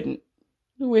couldn't,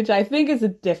 which I think is a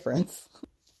difference.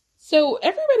 So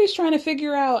everybody's trying to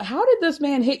figure out, how did this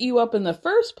man hit you up in the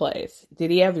first place?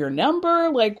 Did he have your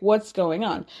number? Like, what's going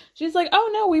on? She's like, oh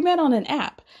no, we met on an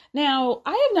app. Now,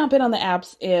 I have not been on the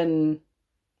apps in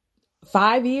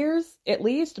 5 years at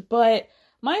least, but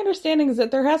my understanding is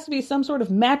that there has to be some sort of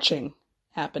matching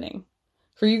happening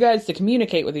for you guys to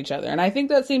communicate with each other. And I think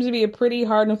that seems to be a pretty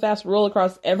hard and fast rule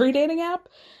across every dating app.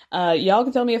 Y'all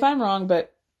can tell me if I'm wrong,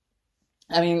 but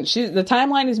I mean, the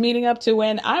timeline is meeting up to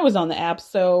when I was on the app.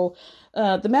 So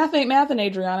the math ain't math, and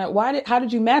Adriana, how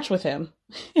did you match with him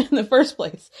in the first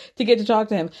place to get to talk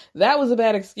to him? That was a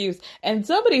bad excuse. And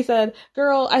somebody said,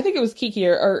 girl, I think it was Kiki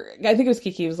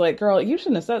Kiki was like, girl, you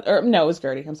shouldn't have said, or no, it was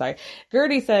Gertie. I'm sorry.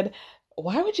 Gertie said,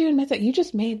 why would you admit that? You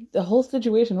just made the whole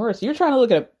situation worse. You're trying to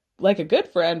look at like a good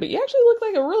friend, but you actually look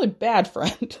like a really bad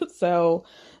friend. So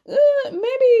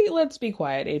maybe let's be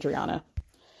quiet, Adriana.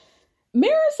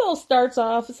 Marisol starts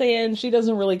off saying she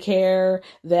doesn't really care,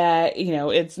 that,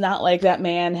 it's not like that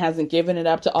man hasn't given it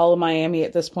up to all of Miami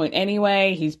at this point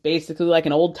anyway. He's basically like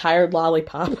an old tired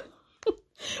lollipop.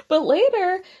 But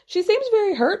later, she seems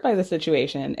very hurt by the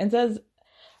situation and says,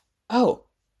 oh,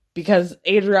 because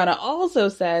Adriana also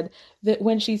said that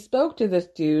when she spoke to this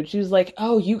dude, she was like,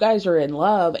 oh, you guys are in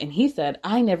love. And he said,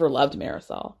 I never loved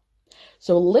Marisol.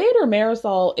 So later,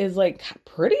 Marisol is like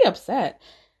pretty upset.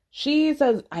 She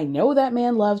says, I know that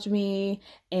man loved me,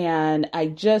 and I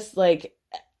just, like,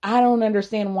 I don't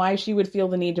understand why she would feel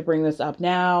the need to bring this up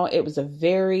now. It was a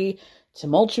very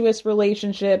tumultuous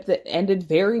relationship that ended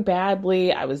very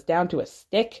badly. I was down to a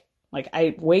stick. Like,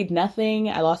 I weighed nothing.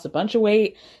 I lost a bunch of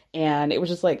weight, and it was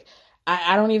just like,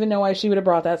 I don't even know why she would have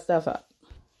brought that stuff up.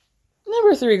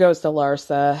 Number 3 goes to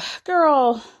Larsa.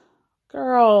 Girl,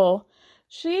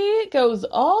 she goes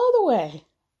all the way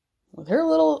with her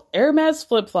little Hermes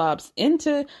flip-flops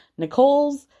into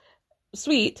Nicole's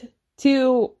suite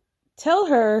to tell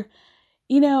her,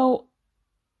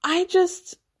 I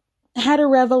just had a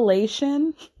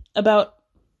revelation about,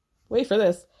 wait for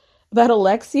this, about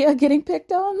Alexia getting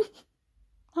picked on.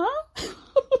 Huh?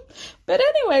 But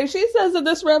anyway, she says that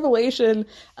this revelation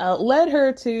led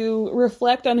her to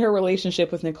reflect on her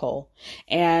relationship with Nicole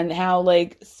and how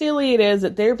silly it is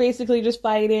that they're basically just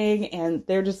fighting and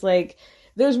they're just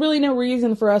there's really no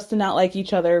reason for us to not like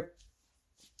each other.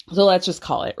 So let's just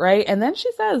call it, right? And then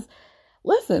she says,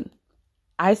 listen,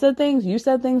 I said things, you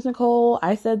said things, Nicole,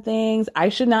 I said things. I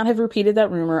should not have repeated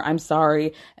that rumor. I'm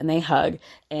sorry. And they hug.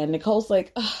 And Nicole's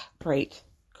like, oh, great.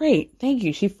 Thank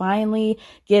you. She finally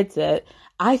gets it.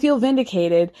 I feel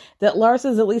vindicated that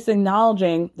Larsa's at least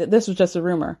acknowledging that this was just a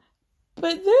rumor.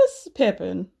 But this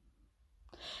Pippin,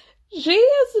 she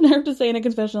has the nerve to say in a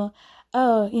confessional,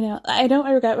 oh, I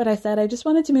don't regret what I said. I just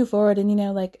wanted to move forward and,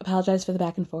 apologize for the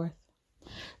back and forth.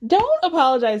 Don't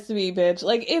apologize to me, bitch.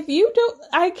 If you don't,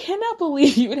 I cannot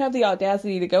believe you would have the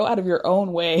audacity to go out of your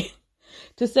own way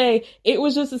to say it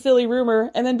was just a silly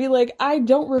rumor and then be like, I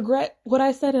don't regret what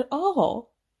I said at all.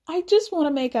 I just want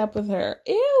to make up with her.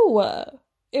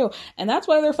 Ew. And that's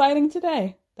why they're fighting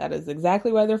today. That is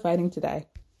exactly why they're fighting today.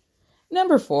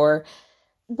 Number 4,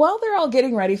 while they're all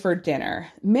getting ready for dinner,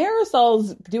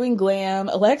 Marisol's doing glam.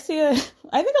 I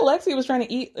think Alexia was trying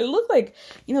to eat, it looked like,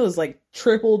 those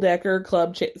triple-decker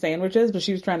club sandwiches, but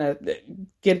she was trying to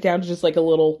get it down to just a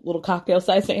little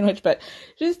cocktail-sized sandwich. But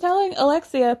she's telling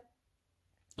Alexia,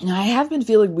 I have been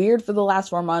feeling weird for the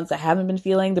last 4 months. I haven't been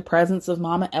feeling the presence of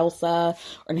Mama Elsa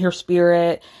or in her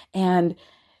spirit. And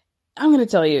I'm going to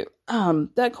tell you,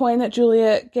 that coin that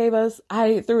Julia gave us,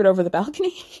 I threw it over the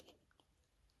balcony.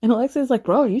 And Alexia's like,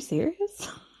 bro, are you serious?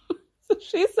 So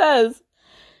she says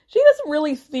she doesn't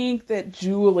really think that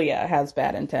Julia has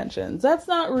bad intentions. That's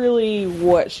not really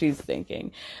what she's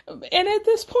thinking. And at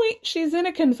this point, she's in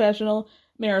a confessional,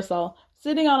 Marisol,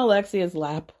 sitting on Alexia's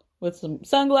lap with some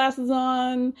sunglasses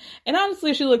on. And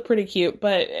honestly, she looked pretty cute.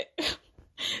 But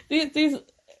these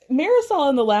Marisol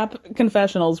in the lap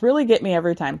confessionals really get me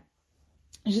every time.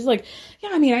 And she's like, yeah,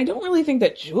 I don't really think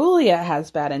that Julia has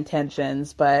bad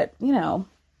intentions, but,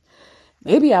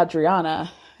 maybe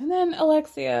Adriana. And then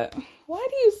Alexia, why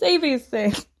do you say these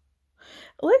things?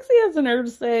 Alexia has the nerve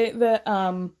to say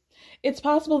that it's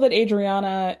possible that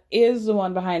Adriana is the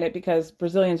one behind it because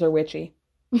Brazilians are witchy.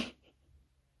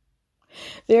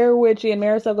 They're witchy. And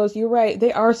Marisol goes, you're right.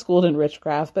 They are schooled in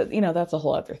witchcraft, but, that's a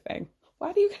whole other thing.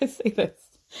 Why do you guys say this?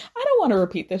 I don't want to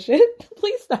repeat this shit.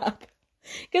 Please stop.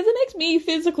 Because it makes me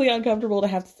physically uncomfortable to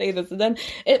have to say this. And then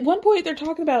at one point they're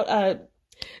talking about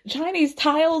Chinese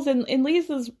tiles in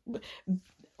Lisa's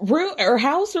room or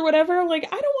house or whatever. I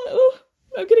don't want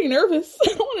to, I'm getting nervous. I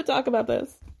don't want to talk about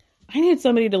this. I need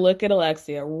somebody to look at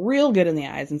Alexia real good in the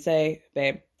eyes and say,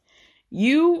 babe,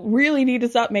 you really need to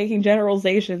stop making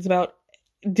generalizations about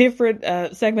different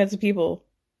segments of people.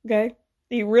 Okay?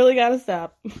 You really got to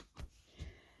stop.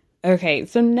 Okay,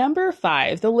 so number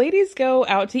 5, the ladies go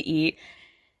out to eat,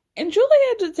 and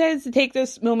Julia decides to take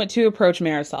this moment to approach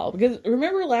Marisol, because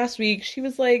remember last week, she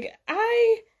was like,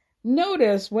 I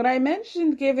noticed when I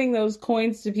mentioned giving those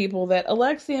coins to people that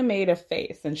Alexia made a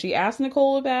face, and she asked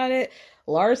Nicole about it.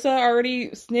 Larsa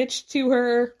already snitched to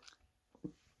her,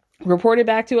 reported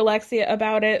back to Alexia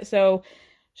about it, so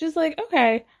she's like,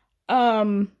 okay,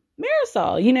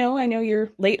 Marisol, I know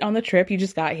you're late on the trip. You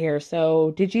just got here.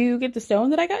 So did you get the stone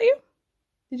that I got you?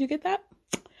 Did you get that?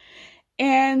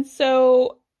 And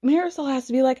so Marisol has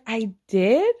to be like, I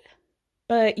did,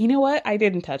 but you know what? I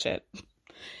didn't touch it.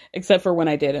 Except for when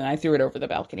I did and I threw it over the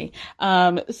balcony.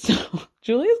 So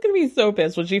Julia's going to be so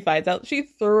pissed when she finds out she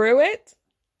threw it.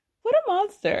 What a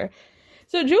monster.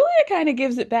 So Julia kind of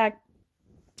gives it back.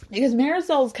 Because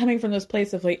Marisol is coming from this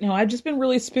place of no, I've just been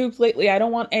really spooked lately. I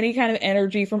don't want any kind of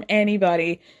energy from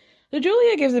anybody. So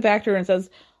Julia gives it back to her and says,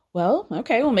 well,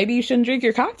 okay, well, maybe you shouldn't drink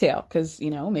your cocktail. Because,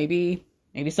 maybe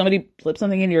somebody slipped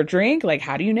something in your drink.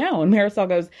 How do you know? And Marisol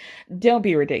goes, don't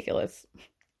be ridiculous.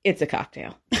 It's a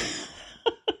cocktail.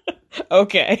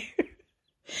 Okay.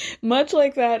 Much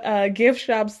like that gift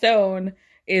shop stone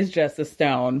is just a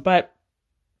stone. But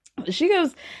she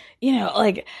goes,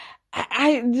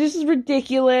 this is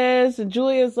ridiculous. And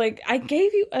Julia's like, I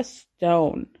gave you a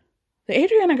stone. So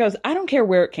Adriana goes, I don't care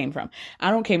where it came from.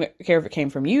 I don't care if it came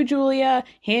from you, Julia,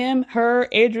 him, her,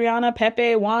 Adriana,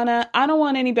 Pepe, Juana. I don't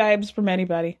want any vibes from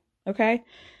anybody. Okay.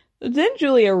 Then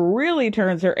Julia really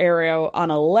turns her arrow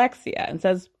on Alexia and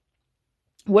says,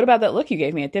 what about that look you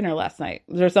gave me at dinner last night?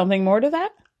 Was there something more to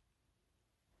that?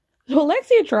 So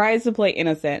Alexia tries to play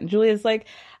innocent, and Julia's like,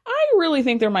 I really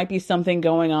think there might be something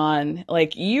going on.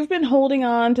 Like, you've been holding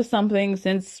on to something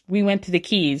since we went to the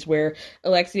Keys, where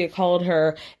Alexia called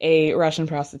her a Russian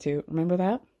prostitute. Remember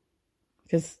that?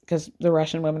 Because the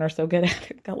Russian women are so good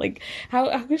at it. Like,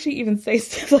 how could she even say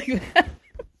stuff like that?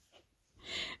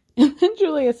 And then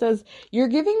Julia says, "You're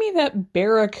giving me that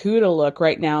barracuda look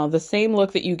right now, the same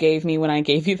look that you gave me when I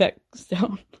gave you that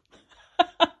stone."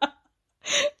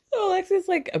 So Alexia's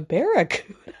like, "A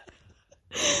barracuda?"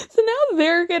 So now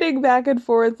they're getting back and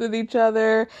forth with each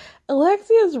other.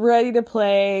 Alexia's ready to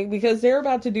play because they're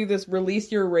about to do this release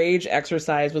your rage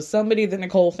exercise with somebody that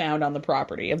Nicole found on the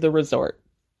property of the resort.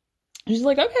 She's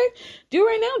like, "Okay, do it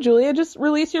right now, Julia. Just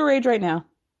release your rage right now.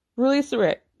 Release the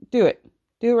rage. Do it.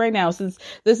 Do it right now, since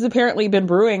this has apparently been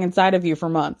brewing inside of you for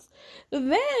months."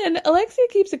 Then Alexia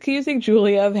keeps accusing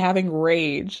Julia of having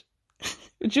rage.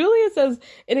 Julia says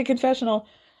in a confessional,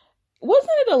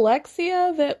 "Wasn't it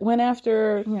Alexia that went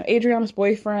after, Adriana's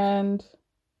boyfriend,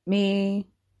 me,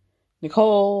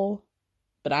 Nicole,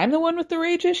 but I'm the one with the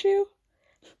rage issue?"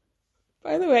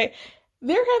 By the way,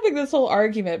 they're having this whole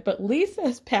argument, but Lisa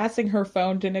is passing her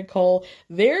phone to Nicole.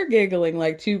 They're giggling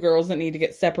like two girls that need to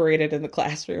get separated in the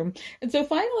classroom. And so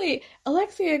finally,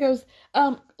 Alexia goes,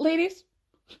 "Ladies,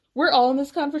 we're all in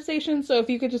this conversation, so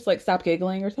if you could just stop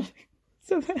giggling or something."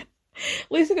 So then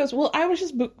Lisa goes, "Well, I was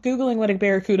just Googling what a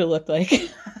barracuda looked like." And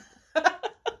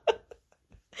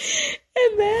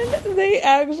then they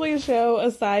actually show a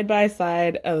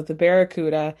side-by-side of the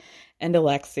barracuda and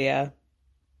Alexia.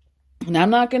 And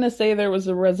I'm not going to say there was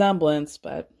a resemblance,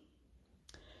 but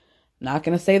I'm not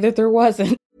going to say that there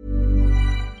wasn't.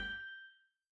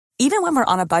 Even when we're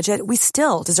on a budget, we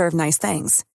still deserve nice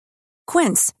things.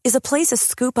 Quince is a place to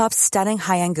scoop up stunning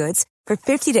high-end goods for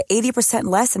 50 to 80%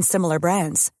 less than similar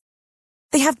brands.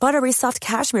 They have buttery soft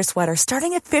cashmere sweaters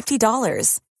starting at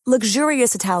 $50,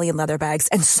 luxurious Italian leather bags,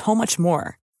 and so much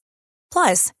more.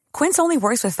 Plus, Quince only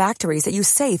works with factories that use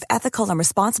safe, ethical, and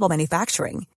responsible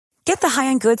manufacturing. Get the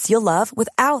high-end goods you'll love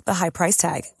without the high price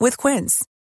tag with Quince.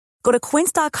 Go to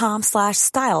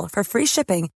quince.com/style for free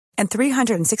shipping and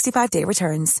 365-day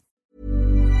returns.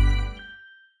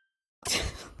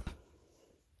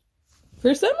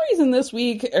 For some reason this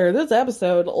week, or this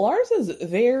episode, Lars is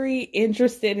very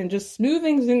interested in just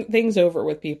smoothing things over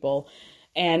with people.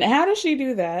 And how does she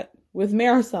do that with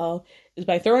Marisol is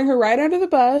by throwing her right under the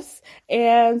bus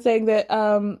and saying that,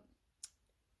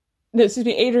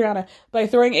 Adriana, by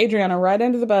throwing Adriana right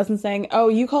under the bus and saying, "Oh,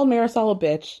 you called Marisol a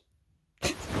bitch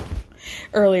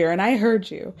earlier, and I heard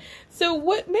you." So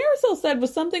what Marisol said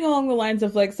was something along the lines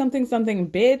of something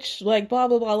bitch, blah,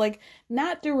 blah, blah,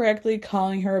 not directly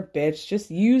calling her a bitch, just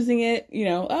using it,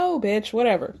 "Oh, bitch,"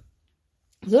 whatever.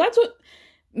 So that's what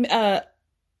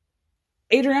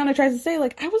Adriana tries to say,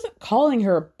 I wasn't calling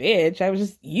her a bitch, I was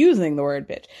just using the word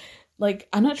bitch.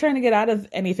 I'm not trying to get out of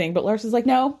anything, but Lars is like,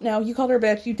 no, you called her a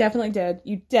bitch. You definitely did.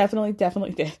 You definitely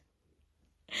did.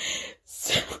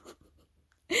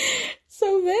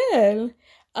 So then,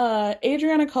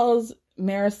 Adriana calls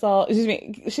Marisol,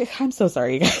 I'm so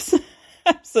sorry, you guys.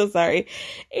 I'm so sorry.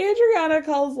 Adriana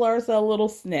calls Larsa a little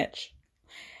snitch.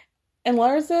 And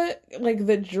Larsa,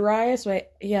 the driest way,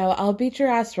 "Yo, I'll beat your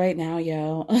ass right now,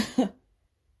 yo.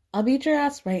 I'll beat your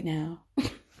ass right now."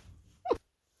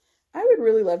 I would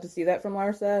really love to see that from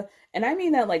Larsa. And I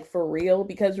mean that for real,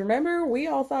 because remember, we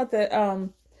all thought that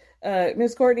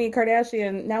Miss Kourtney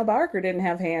Kardashian, now Barker, didn't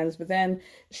have hands, but then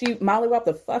she mollywopped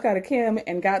the fuck out of Kim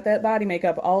and got that body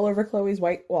makeup all over Khloe's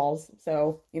white walls.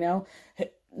 So,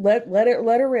 let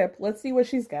her rip. Let's see what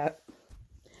she's got.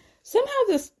 Somehow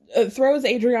this throws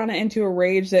Adriana into a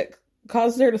rage that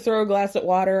causes her to throw a glass of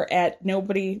water at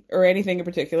nobody or anything in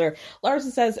particular.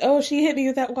 Larsa says, "Oh, she hit me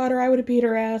with that water, I would have beat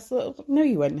her ass." Well, no,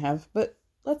 you wouldn't have, but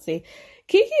let's see.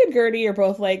 Kiki and Gertie are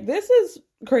both like, "This is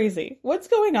crazy. What's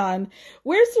going on?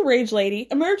 Where's the rage lady?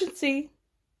 Emergency.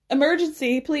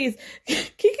 Emergency, please."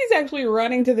 Kiki's actually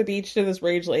running to the beach to this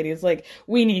rage lady. It's like,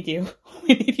 "We need you.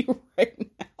 We need you right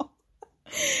now."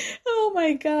 Oh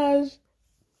my gosh.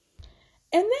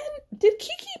 And then, did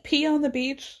Kiki pee on the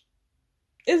beach?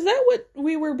 Is that what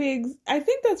we were I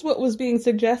think that's what was being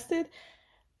suggested.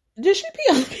 Did she pee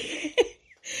on the beach?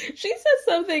 She says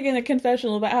something in a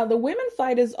confessional about how the women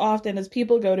fight as often as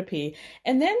people go to pee.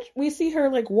 And then we see her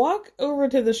walk over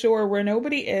to the shore where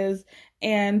nobody is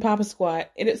and pop a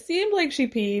squat. And it seemed like she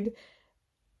peed.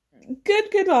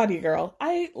 Good on you, girl.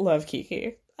 I love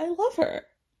Kiki. I love her.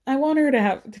 I want her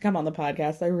to come on the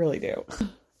podcast. I really do.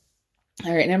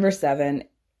 All right, number 7.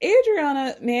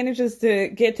 Adriana manages to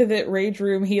get to the rage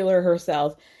room healer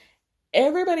herself.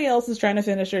 Everybody else is trying to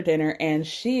finish their dinner, and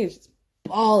she's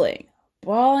bawling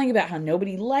bawling about how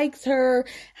nobody likes her,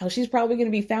 how she's probably going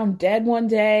to be found dead one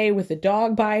day with a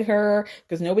dog by her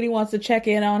because nobody wants to check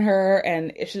in on her.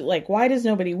 And she's like, why does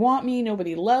nobody want me?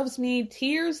 Nobody loves me.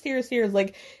 Tears, tears, tears.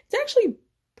 Like, it's actually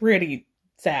pretty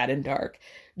sad and dark.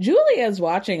 Julia's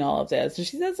watching all of this. So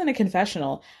she says in a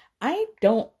confessional, I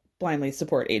don't blindly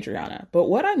support Adriana, but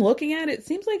what I'm looking at, it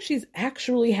seems like she's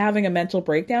actually having a mental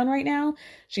breakdown right now.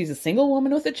 She's a single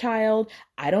woman with a child.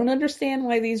 I don't understand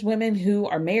why these women who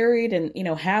are married and, you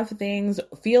know, have things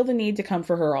feel the need to come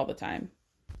for her all the time.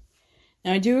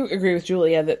 Now, I do agree with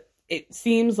Julia that it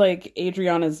seems like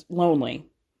Adriana's lonely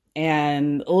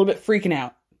and a little bit freaking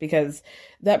out because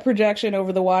that projection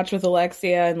over the watch with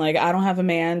Alexia and like, I don't have a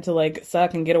man to like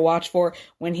suck and get a watch for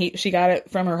when she got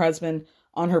it from her husband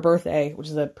on her birthday, which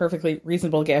is a perfectly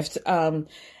reasonable gift.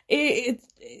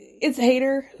 It's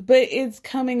hater, but it's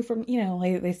coming from, you know,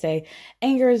 like they say,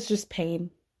 anger is just pain,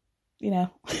 you know,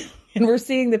 and we're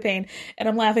seeing the pain and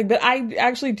I'm laughing, but I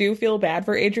actually do feel bad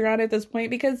for Adriana at this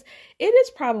point because it is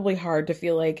probably hard to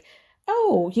feel like,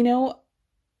 oh, you know,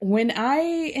 when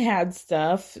I had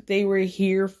stuff, they were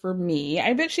here for me.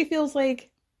 I bet she feels like,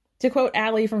 to quote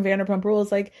Allie from Vanderpump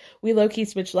Rules, like, we low-key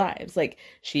switched lives. Like,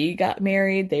 she got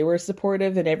married, they were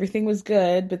supportive, and everything was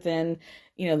good, but then,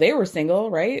 you know, they were single,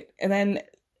 right? And then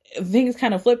things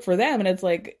kind of flipped for them, and it's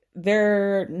like,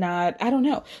 they're not, I don't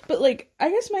know. But, like, I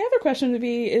guess my other question would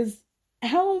be is,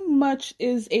 how much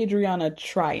is Adriana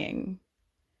trying?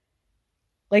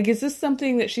 Like, is this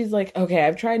something that she's like, okay,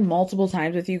 I've tried multiple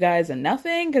times with you guys and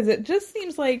nothing? Because it just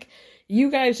seems like you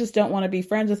guys just don't want to be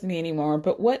friends with me anymore.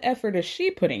 But what effort is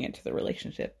she putting into the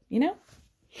relationship, you know?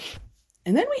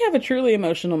 And then we have a truly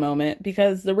emotional moment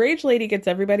because the Rage Lady gets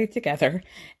everybody together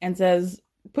and says,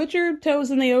 put your toes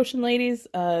in the ocean, ladies.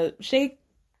 Shake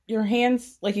your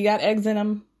hands like you got eggs in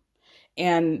them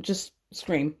and just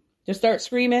scream. Just start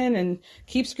screaming and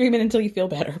keep screaming until you feel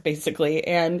better, basically.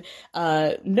 And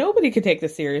nobody could take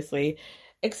this seriously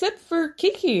except for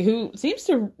Kiki, who seems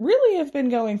to really have been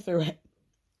going through it.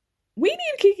 We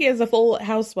need Kiki as a full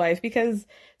housewife because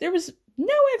there was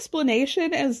no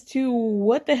explanation as to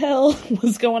what the hell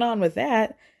was going on with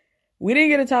that. We didn't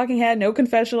get a talking head, no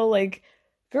confessional, like,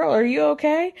 girl, are you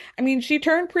okay? I mean, she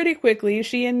turned pretty quickly.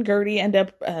 She and Gertie end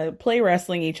up play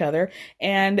wrestling each other.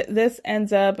 And this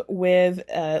ends up with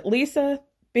Lisa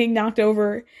being knocked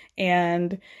over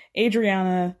and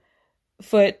Adriana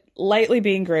foot lightly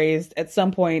being grazed at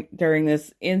some point during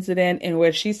this incident in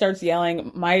which she starts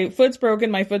yelling, my foot's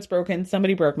broken,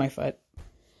 somebody broke my foot.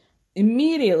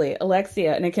 Immediately,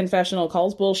 Alexia in a confessional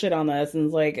calls bullshit on this and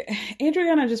is like,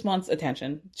 Adriana just wants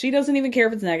attention. She doesn't even care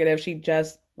if it's negative. She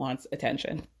just wants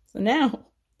attention. So now,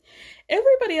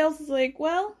 everybody else is like,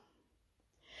 well,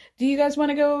 do you guys want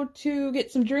to go to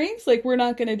get some drinks? Like, we're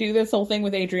not going to do this whole thing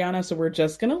with Adriana, so we're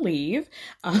just going to leave.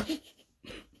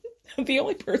 The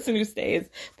only person who stays,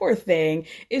 poor thing,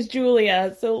 is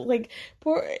Julia. So, like,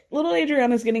 poor little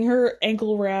Adriana's getting her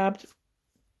ankle wrapped.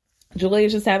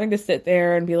 Julia's just having to sit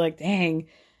there and be like, dang,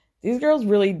 these girls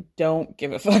really don't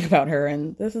give a fuck about her.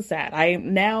 And this is sad.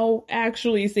 I'm now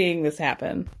actually seeing this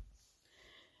happen.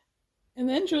 And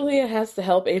then Julia has to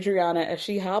help Adriana as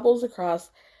she hobbles across.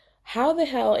 How the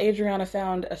hell Adriana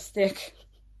found a stick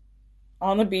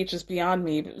on the beach is beyond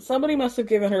me. But somebody must have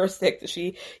given her a stick that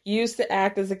she used to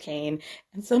act as a cane.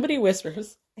 And somebody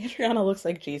whispers, Adriana looks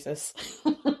like Jesus.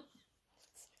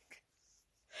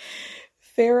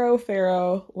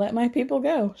 Pharaoh, let my people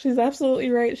go. She's absolutely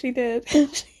right. She did. She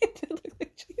did look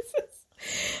like Jesus.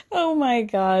 Oh my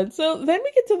God. So then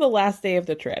we get to the last day of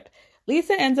the trip.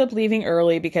 Lisa ends up leaving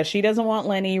early because she doesn't want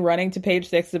Lenny running to Page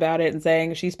 6 about it and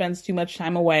saying she spends too much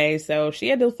time away. So she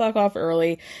had to fuck off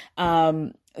early.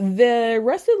 The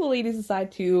rest of the ladies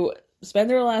decide to spend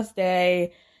their last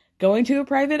day going to a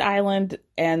private island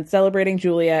and celebrating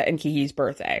Julia and Kiki's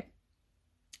birthday.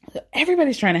 So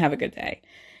everybody's trying to have a good day.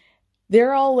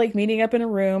 They're all like meeting up in a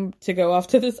room to go off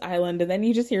to this island, and then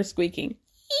you just hear squeaking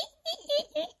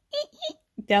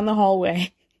down the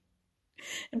hallway.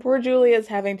 And poor Julia's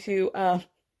having to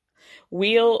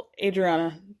wheel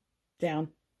Adriana down.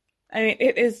 I mean,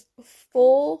 it is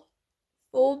full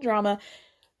drama.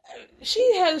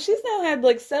 She's now had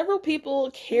like several people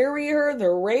carry her. The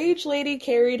Rage Lady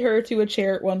carried her to a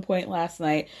chair at one point last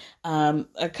night.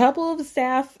 A couple of the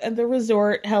staff at the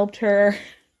resort helped her.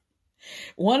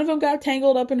 One of them got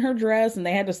tangled up in her dress and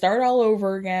they had to start all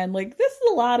over again. Like, this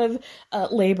is a lot of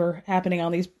labor happening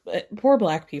on these poor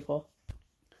Black people.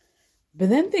 But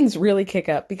then things really kick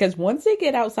up because once they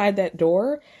get outside that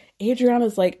door,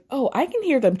 Adriana's like, oh, I can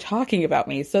hear them talking about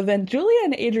me. So then Julia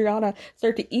and Adriana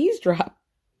start to eavesdrop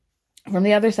from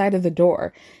the other side of the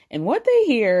door. And what they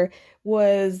hear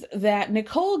was that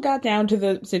Nicole got down to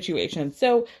the situation.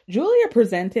 So Julia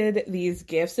presented these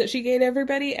gifts that she gave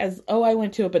everybody as, oh, I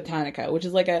went to a Botanica, which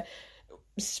is like a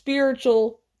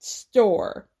spiritual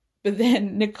store. But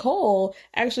then Nicole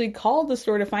actually called the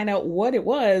store to find out what it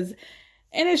was.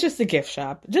 And it's just a gift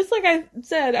shop. Just like I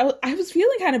said, I was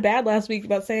feeling kind of bad last week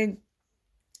about saying,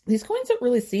 these coins don't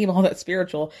really seem all that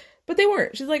spiritual. But they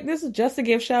weren't. She's like, this is just a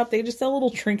gift shop. They just sell little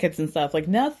trinkets and stuff. Like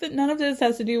nothing, none of this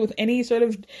has to do with any sort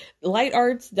of light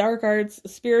arts, dark arts,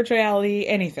 spirituality,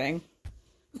 anything.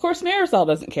 Of course, Marisol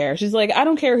doesn't care. She's like, I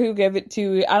don't care who gave it to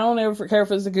you. I don't care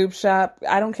if it's a goop shop.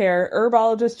 I don't care.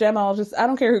 Herbologist, gemologist. I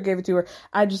don't care who gave it to her.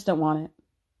 I just don't want it.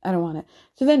 I don't want it.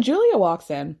 So then Julia walks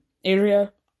in.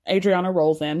 Adriana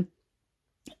rolls in.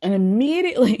 And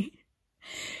immediately,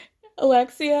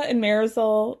 Alexia and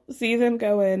Marisol see them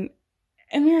go in.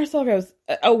 And Marisol goes,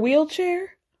 a wheelchair?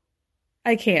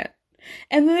 I can't.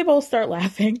 And then they both start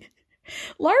laughing.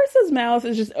 Larsa's mouth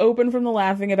is just open from the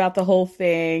laughing about the whole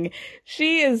thing.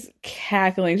 She is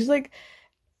cackling. She's like,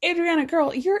 Adriana,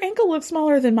 girl, your ankle looks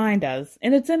smaller than mine does.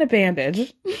 And it's in a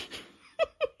bandage.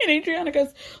 And Adriana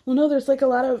goes, well, no, there's like a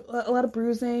lot of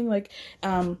bruising, like,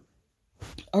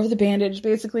 over the bandage,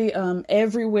 basically,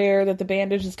 everywhere that the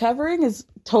bandage is covering is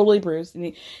totally bruised.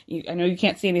 And I know you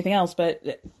can't see anything else,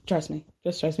 but trust me.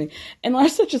 And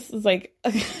Larsa just is like,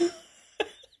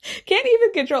 can't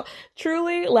even control,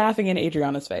 truly laughing in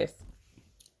Adriana's face.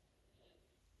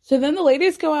 So then the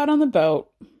ladies go out on the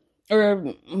boat,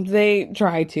 or they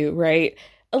try to, right?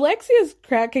 Alexia's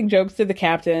cracking jokes to the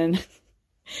captain.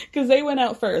 Because they went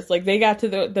out first. Like, they got to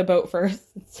the boat first.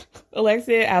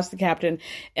 Alexia asked the captain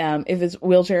if it's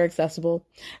wheelchair accessible.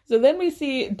 So then we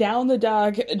see down the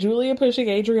dock, Julia pushing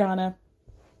Adriana.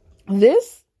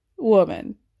 This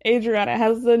woman, Adriana,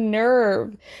 has the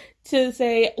nerve to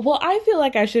say, well, I feel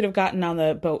like I should have gotten on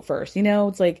the boat first. You know,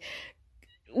 it's like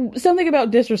something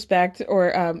about disrespect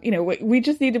or, we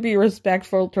just need to be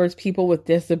respectful towards people with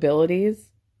disabilities.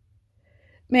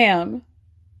 Ma'am.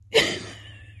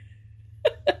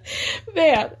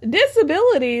 Man,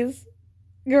 disabilities,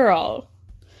 girl.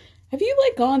 Have you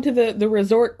like gone to the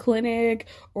resort clinic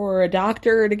or a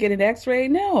doctor to get an x-ray?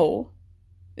 No.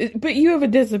 But you have a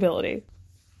disability.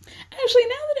 Actually,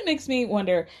 now that it makes me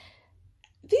wonder,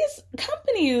 these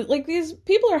companies, like these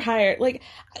people are hired, like,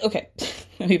 okay,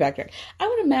 let me backtrack. I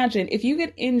would imagine if you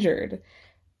get injured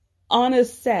on a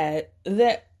set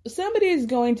that somebody is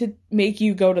going to make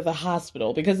you go to the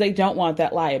hospital because they don't want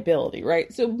that liability,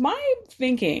 right? So my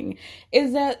thinking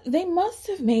is that they must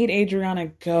have made Adriana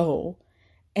go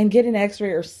and get an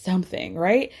x-ray or something,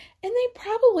 right? And they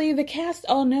probably, the cast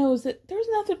all knows that there's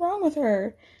nothing wrong with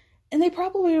her. And they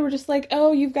probably were just like,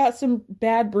 oh, you've got some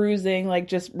bad bruising, like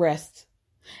just rest.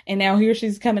 And now here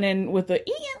she's coming in with the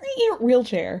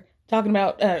wheelchair, talking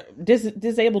about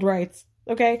disabled rights,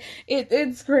 okay?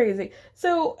 It's crazy.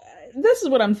 So this is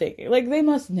what I'm thinking. Like, they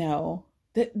must know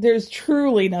that there's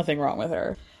truly nothing wrong with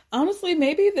her. Honestly,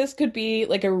 maybe this could be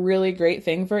like a really great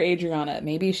thing for Adriana.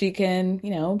 Maybe she can,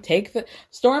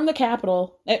 storm the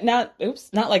Capitol. Not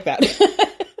like that.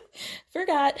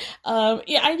 Forgot.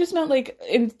 Yeah, I just meant like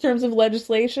in terms of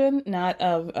legislation, not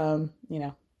of,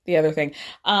 the other thing.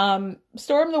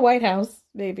 Storm the White House,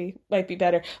 maybe, might be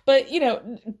better. But,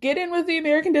 get in with the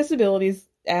American Disabilities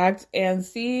Act and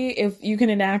see if you can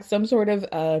enact some sort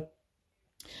of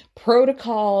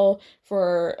protocol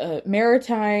for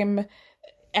maritime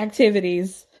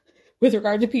activities with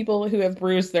regard to people who have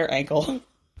bruised their ankle.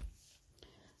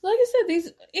 Like I said,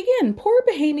 these, again, poor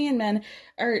Bahamian men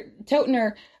are toting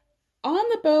her on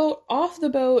the boat, off the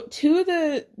boat, to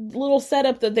the little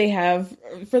setup that they have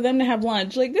for them to have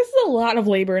lunch. Like, this is a lot of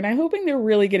labor, and I'm hoping they're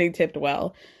really getting tipped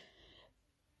well.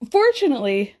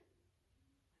 Fortunately,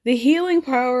 the healing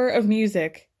power of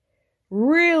music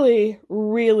really,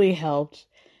 really helped.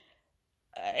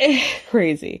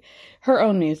 Crazy. Her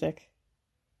own music.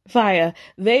 Faya.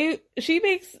 She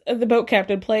makes the boat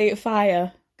captain play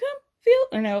Faya. Come, feel,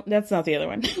 or no, that's not the other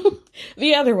one.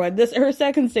 The other one, her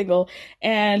second single,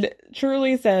 and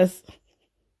truly says,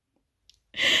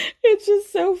 it's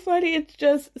just so funny. It's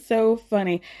just so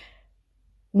funny.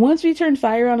 Once we turned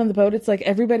fire on the boat, it's like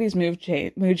everybody's mood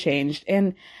changed.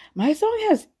 And my song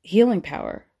has healing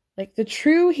power. Like the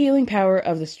true healing power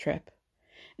of this trip.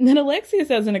 And then Alexia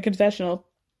says in a confessional,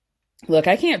 look,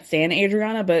 I can't stand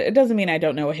Adriana, but it doesn't mean I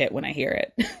don't know a hit when I hear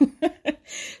it.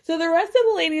 So the rest of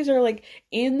the ladies are like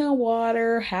in the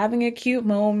water, having a cute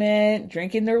moment,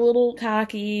 drinking their little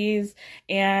cockies,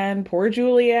 and poor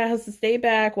Julia has to stay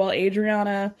back while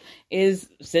Adriana is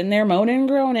sitting there moaning and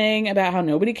groaning about how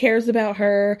nobody cares about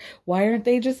her. Why aren't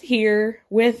they just here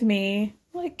with me?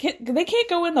 Like, they can't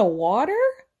go in the water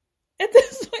At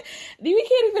this point, we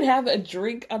can't even have a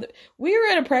drink. We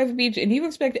are at a private beach, and you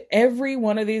expect every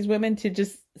one of these women to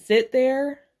just sit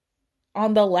there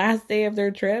on the last day of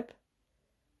their trip?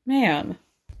 Man,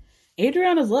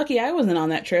 Adriana's lucky I wasn't on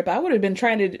that trip. I would have been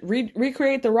trying to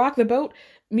recreate the Rock the Boat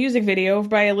music video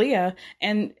by Aaliyah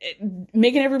and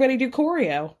making everybody do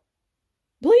choreo.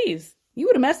 Please, you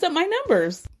would have messed up my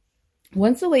numbers.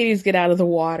 Once the ladies get out of the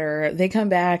water, they come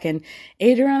back and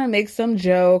Adriana makes some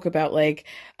joke about like,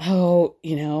 oh,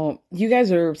 you know, you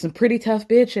guys are some pretty tough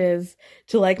bitches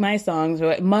to like my songs, so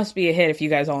it must be a hit if you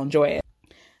guys all enjoy it.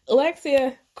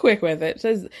 Alexia, quick with it,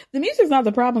 says, the music's not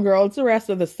the problem, girl, it's the rest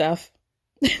of the stuff.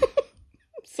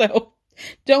 So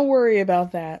don't worry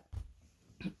about that.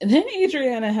 And then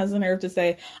Adriana has the nerve to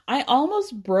say, I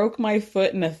almost broke my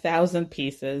foot in 1,000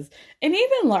 pieces. And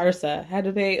even Larsa had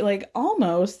to be like,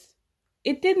 almost.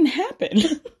 It didn't happen.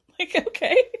 Like,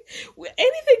 okay,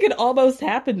 anything could almost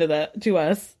happen to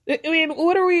us. I mean,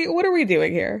 what are we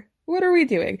doing here? What are we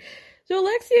doing? So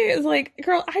Alexia is like,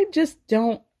 girl, I just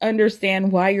don't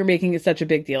understand why you're making such a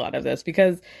big deal out of this,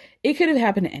 because it could have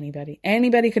happened to anybody.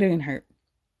 Anybody could have been hurt.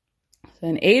 So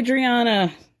then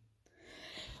Adriana,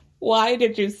 why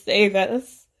did you say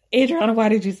this? Adriana, why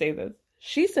did you say this?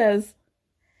 She says,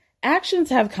 actions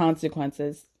have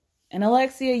consequences. And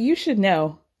Alexia, you should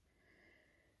know.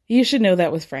 You should know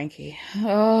that with Frankie.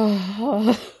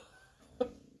 Oh.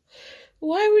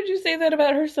 Why would you say that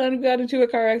about her son who got into a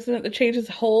car accident that changed his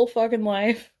whole fucking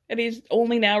life and he's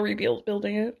only now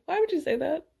rebuilding it? Why would you say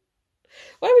that?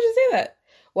 Why would you say that?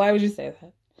 Why would you say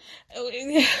that?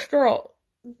 Girl.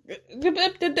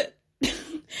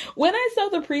 When I saw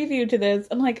the preview to this,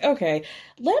 I'm like, okay,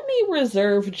 let me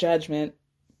reserve judgment.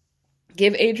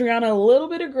 Give Adriana a little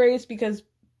bit of grace because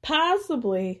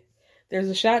possibly there's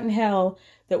a shot in hell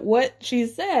that what she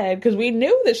said, because we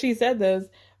knew that she said this,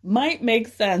 might make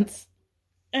sense.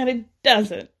 And it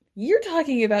doesn't. You're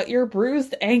talking about your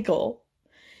bruised ankle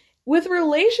with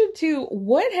relation to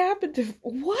what happened to...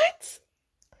 What?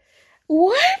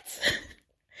 What?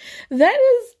 That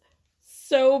is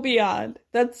so beyond.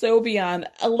 That's so beyond.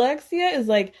 Alexia is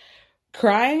like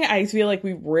crying. I feel like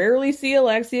we rarely see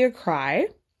Alexia cry.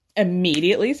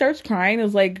 Immediately starts crying.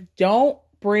 Is like, don't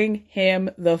bring him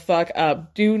the fuck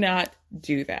up. Do not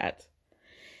do that.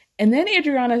 And then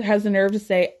Adriana has the nerve to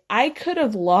say, I could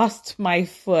have lost my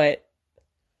foot.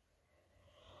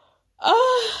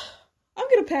 Oh, I'm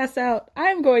going to pass out.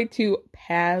 I'm going to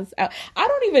pass out. I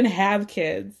don't even have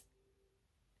kids.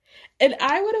 And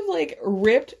I would have like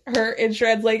ripped her in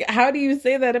shreds. Like, how do you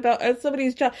say that about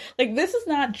somebody's child? Like, this is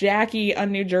not Jackie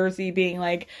on New Jersey being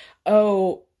like,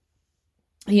 oh,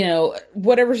 you know,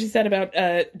 whatever she said about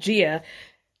Gia.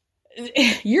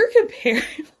 You're comparing,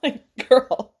 like,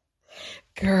 girl,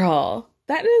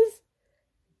 that is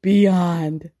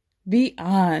beyond. The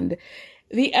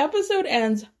episode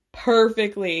ends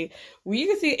perfectly. You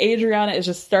can see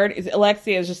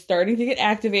Alexia is just starting to get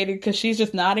activated because she's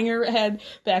just nodding her head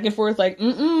back and forth like,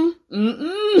 And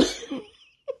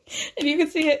you can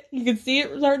see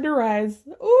it starting to rise.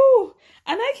 Ooh,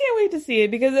 and I can't wait to see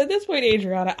it because at this point,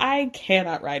 Adriana, I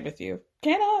cannot ride with you.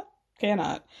 Cannot.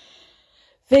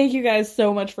 Thank you guys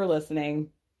so much for listening.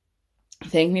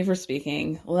 Thank me for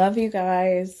speaking. Love you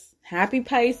guys. Happy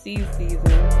Pisces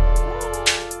season.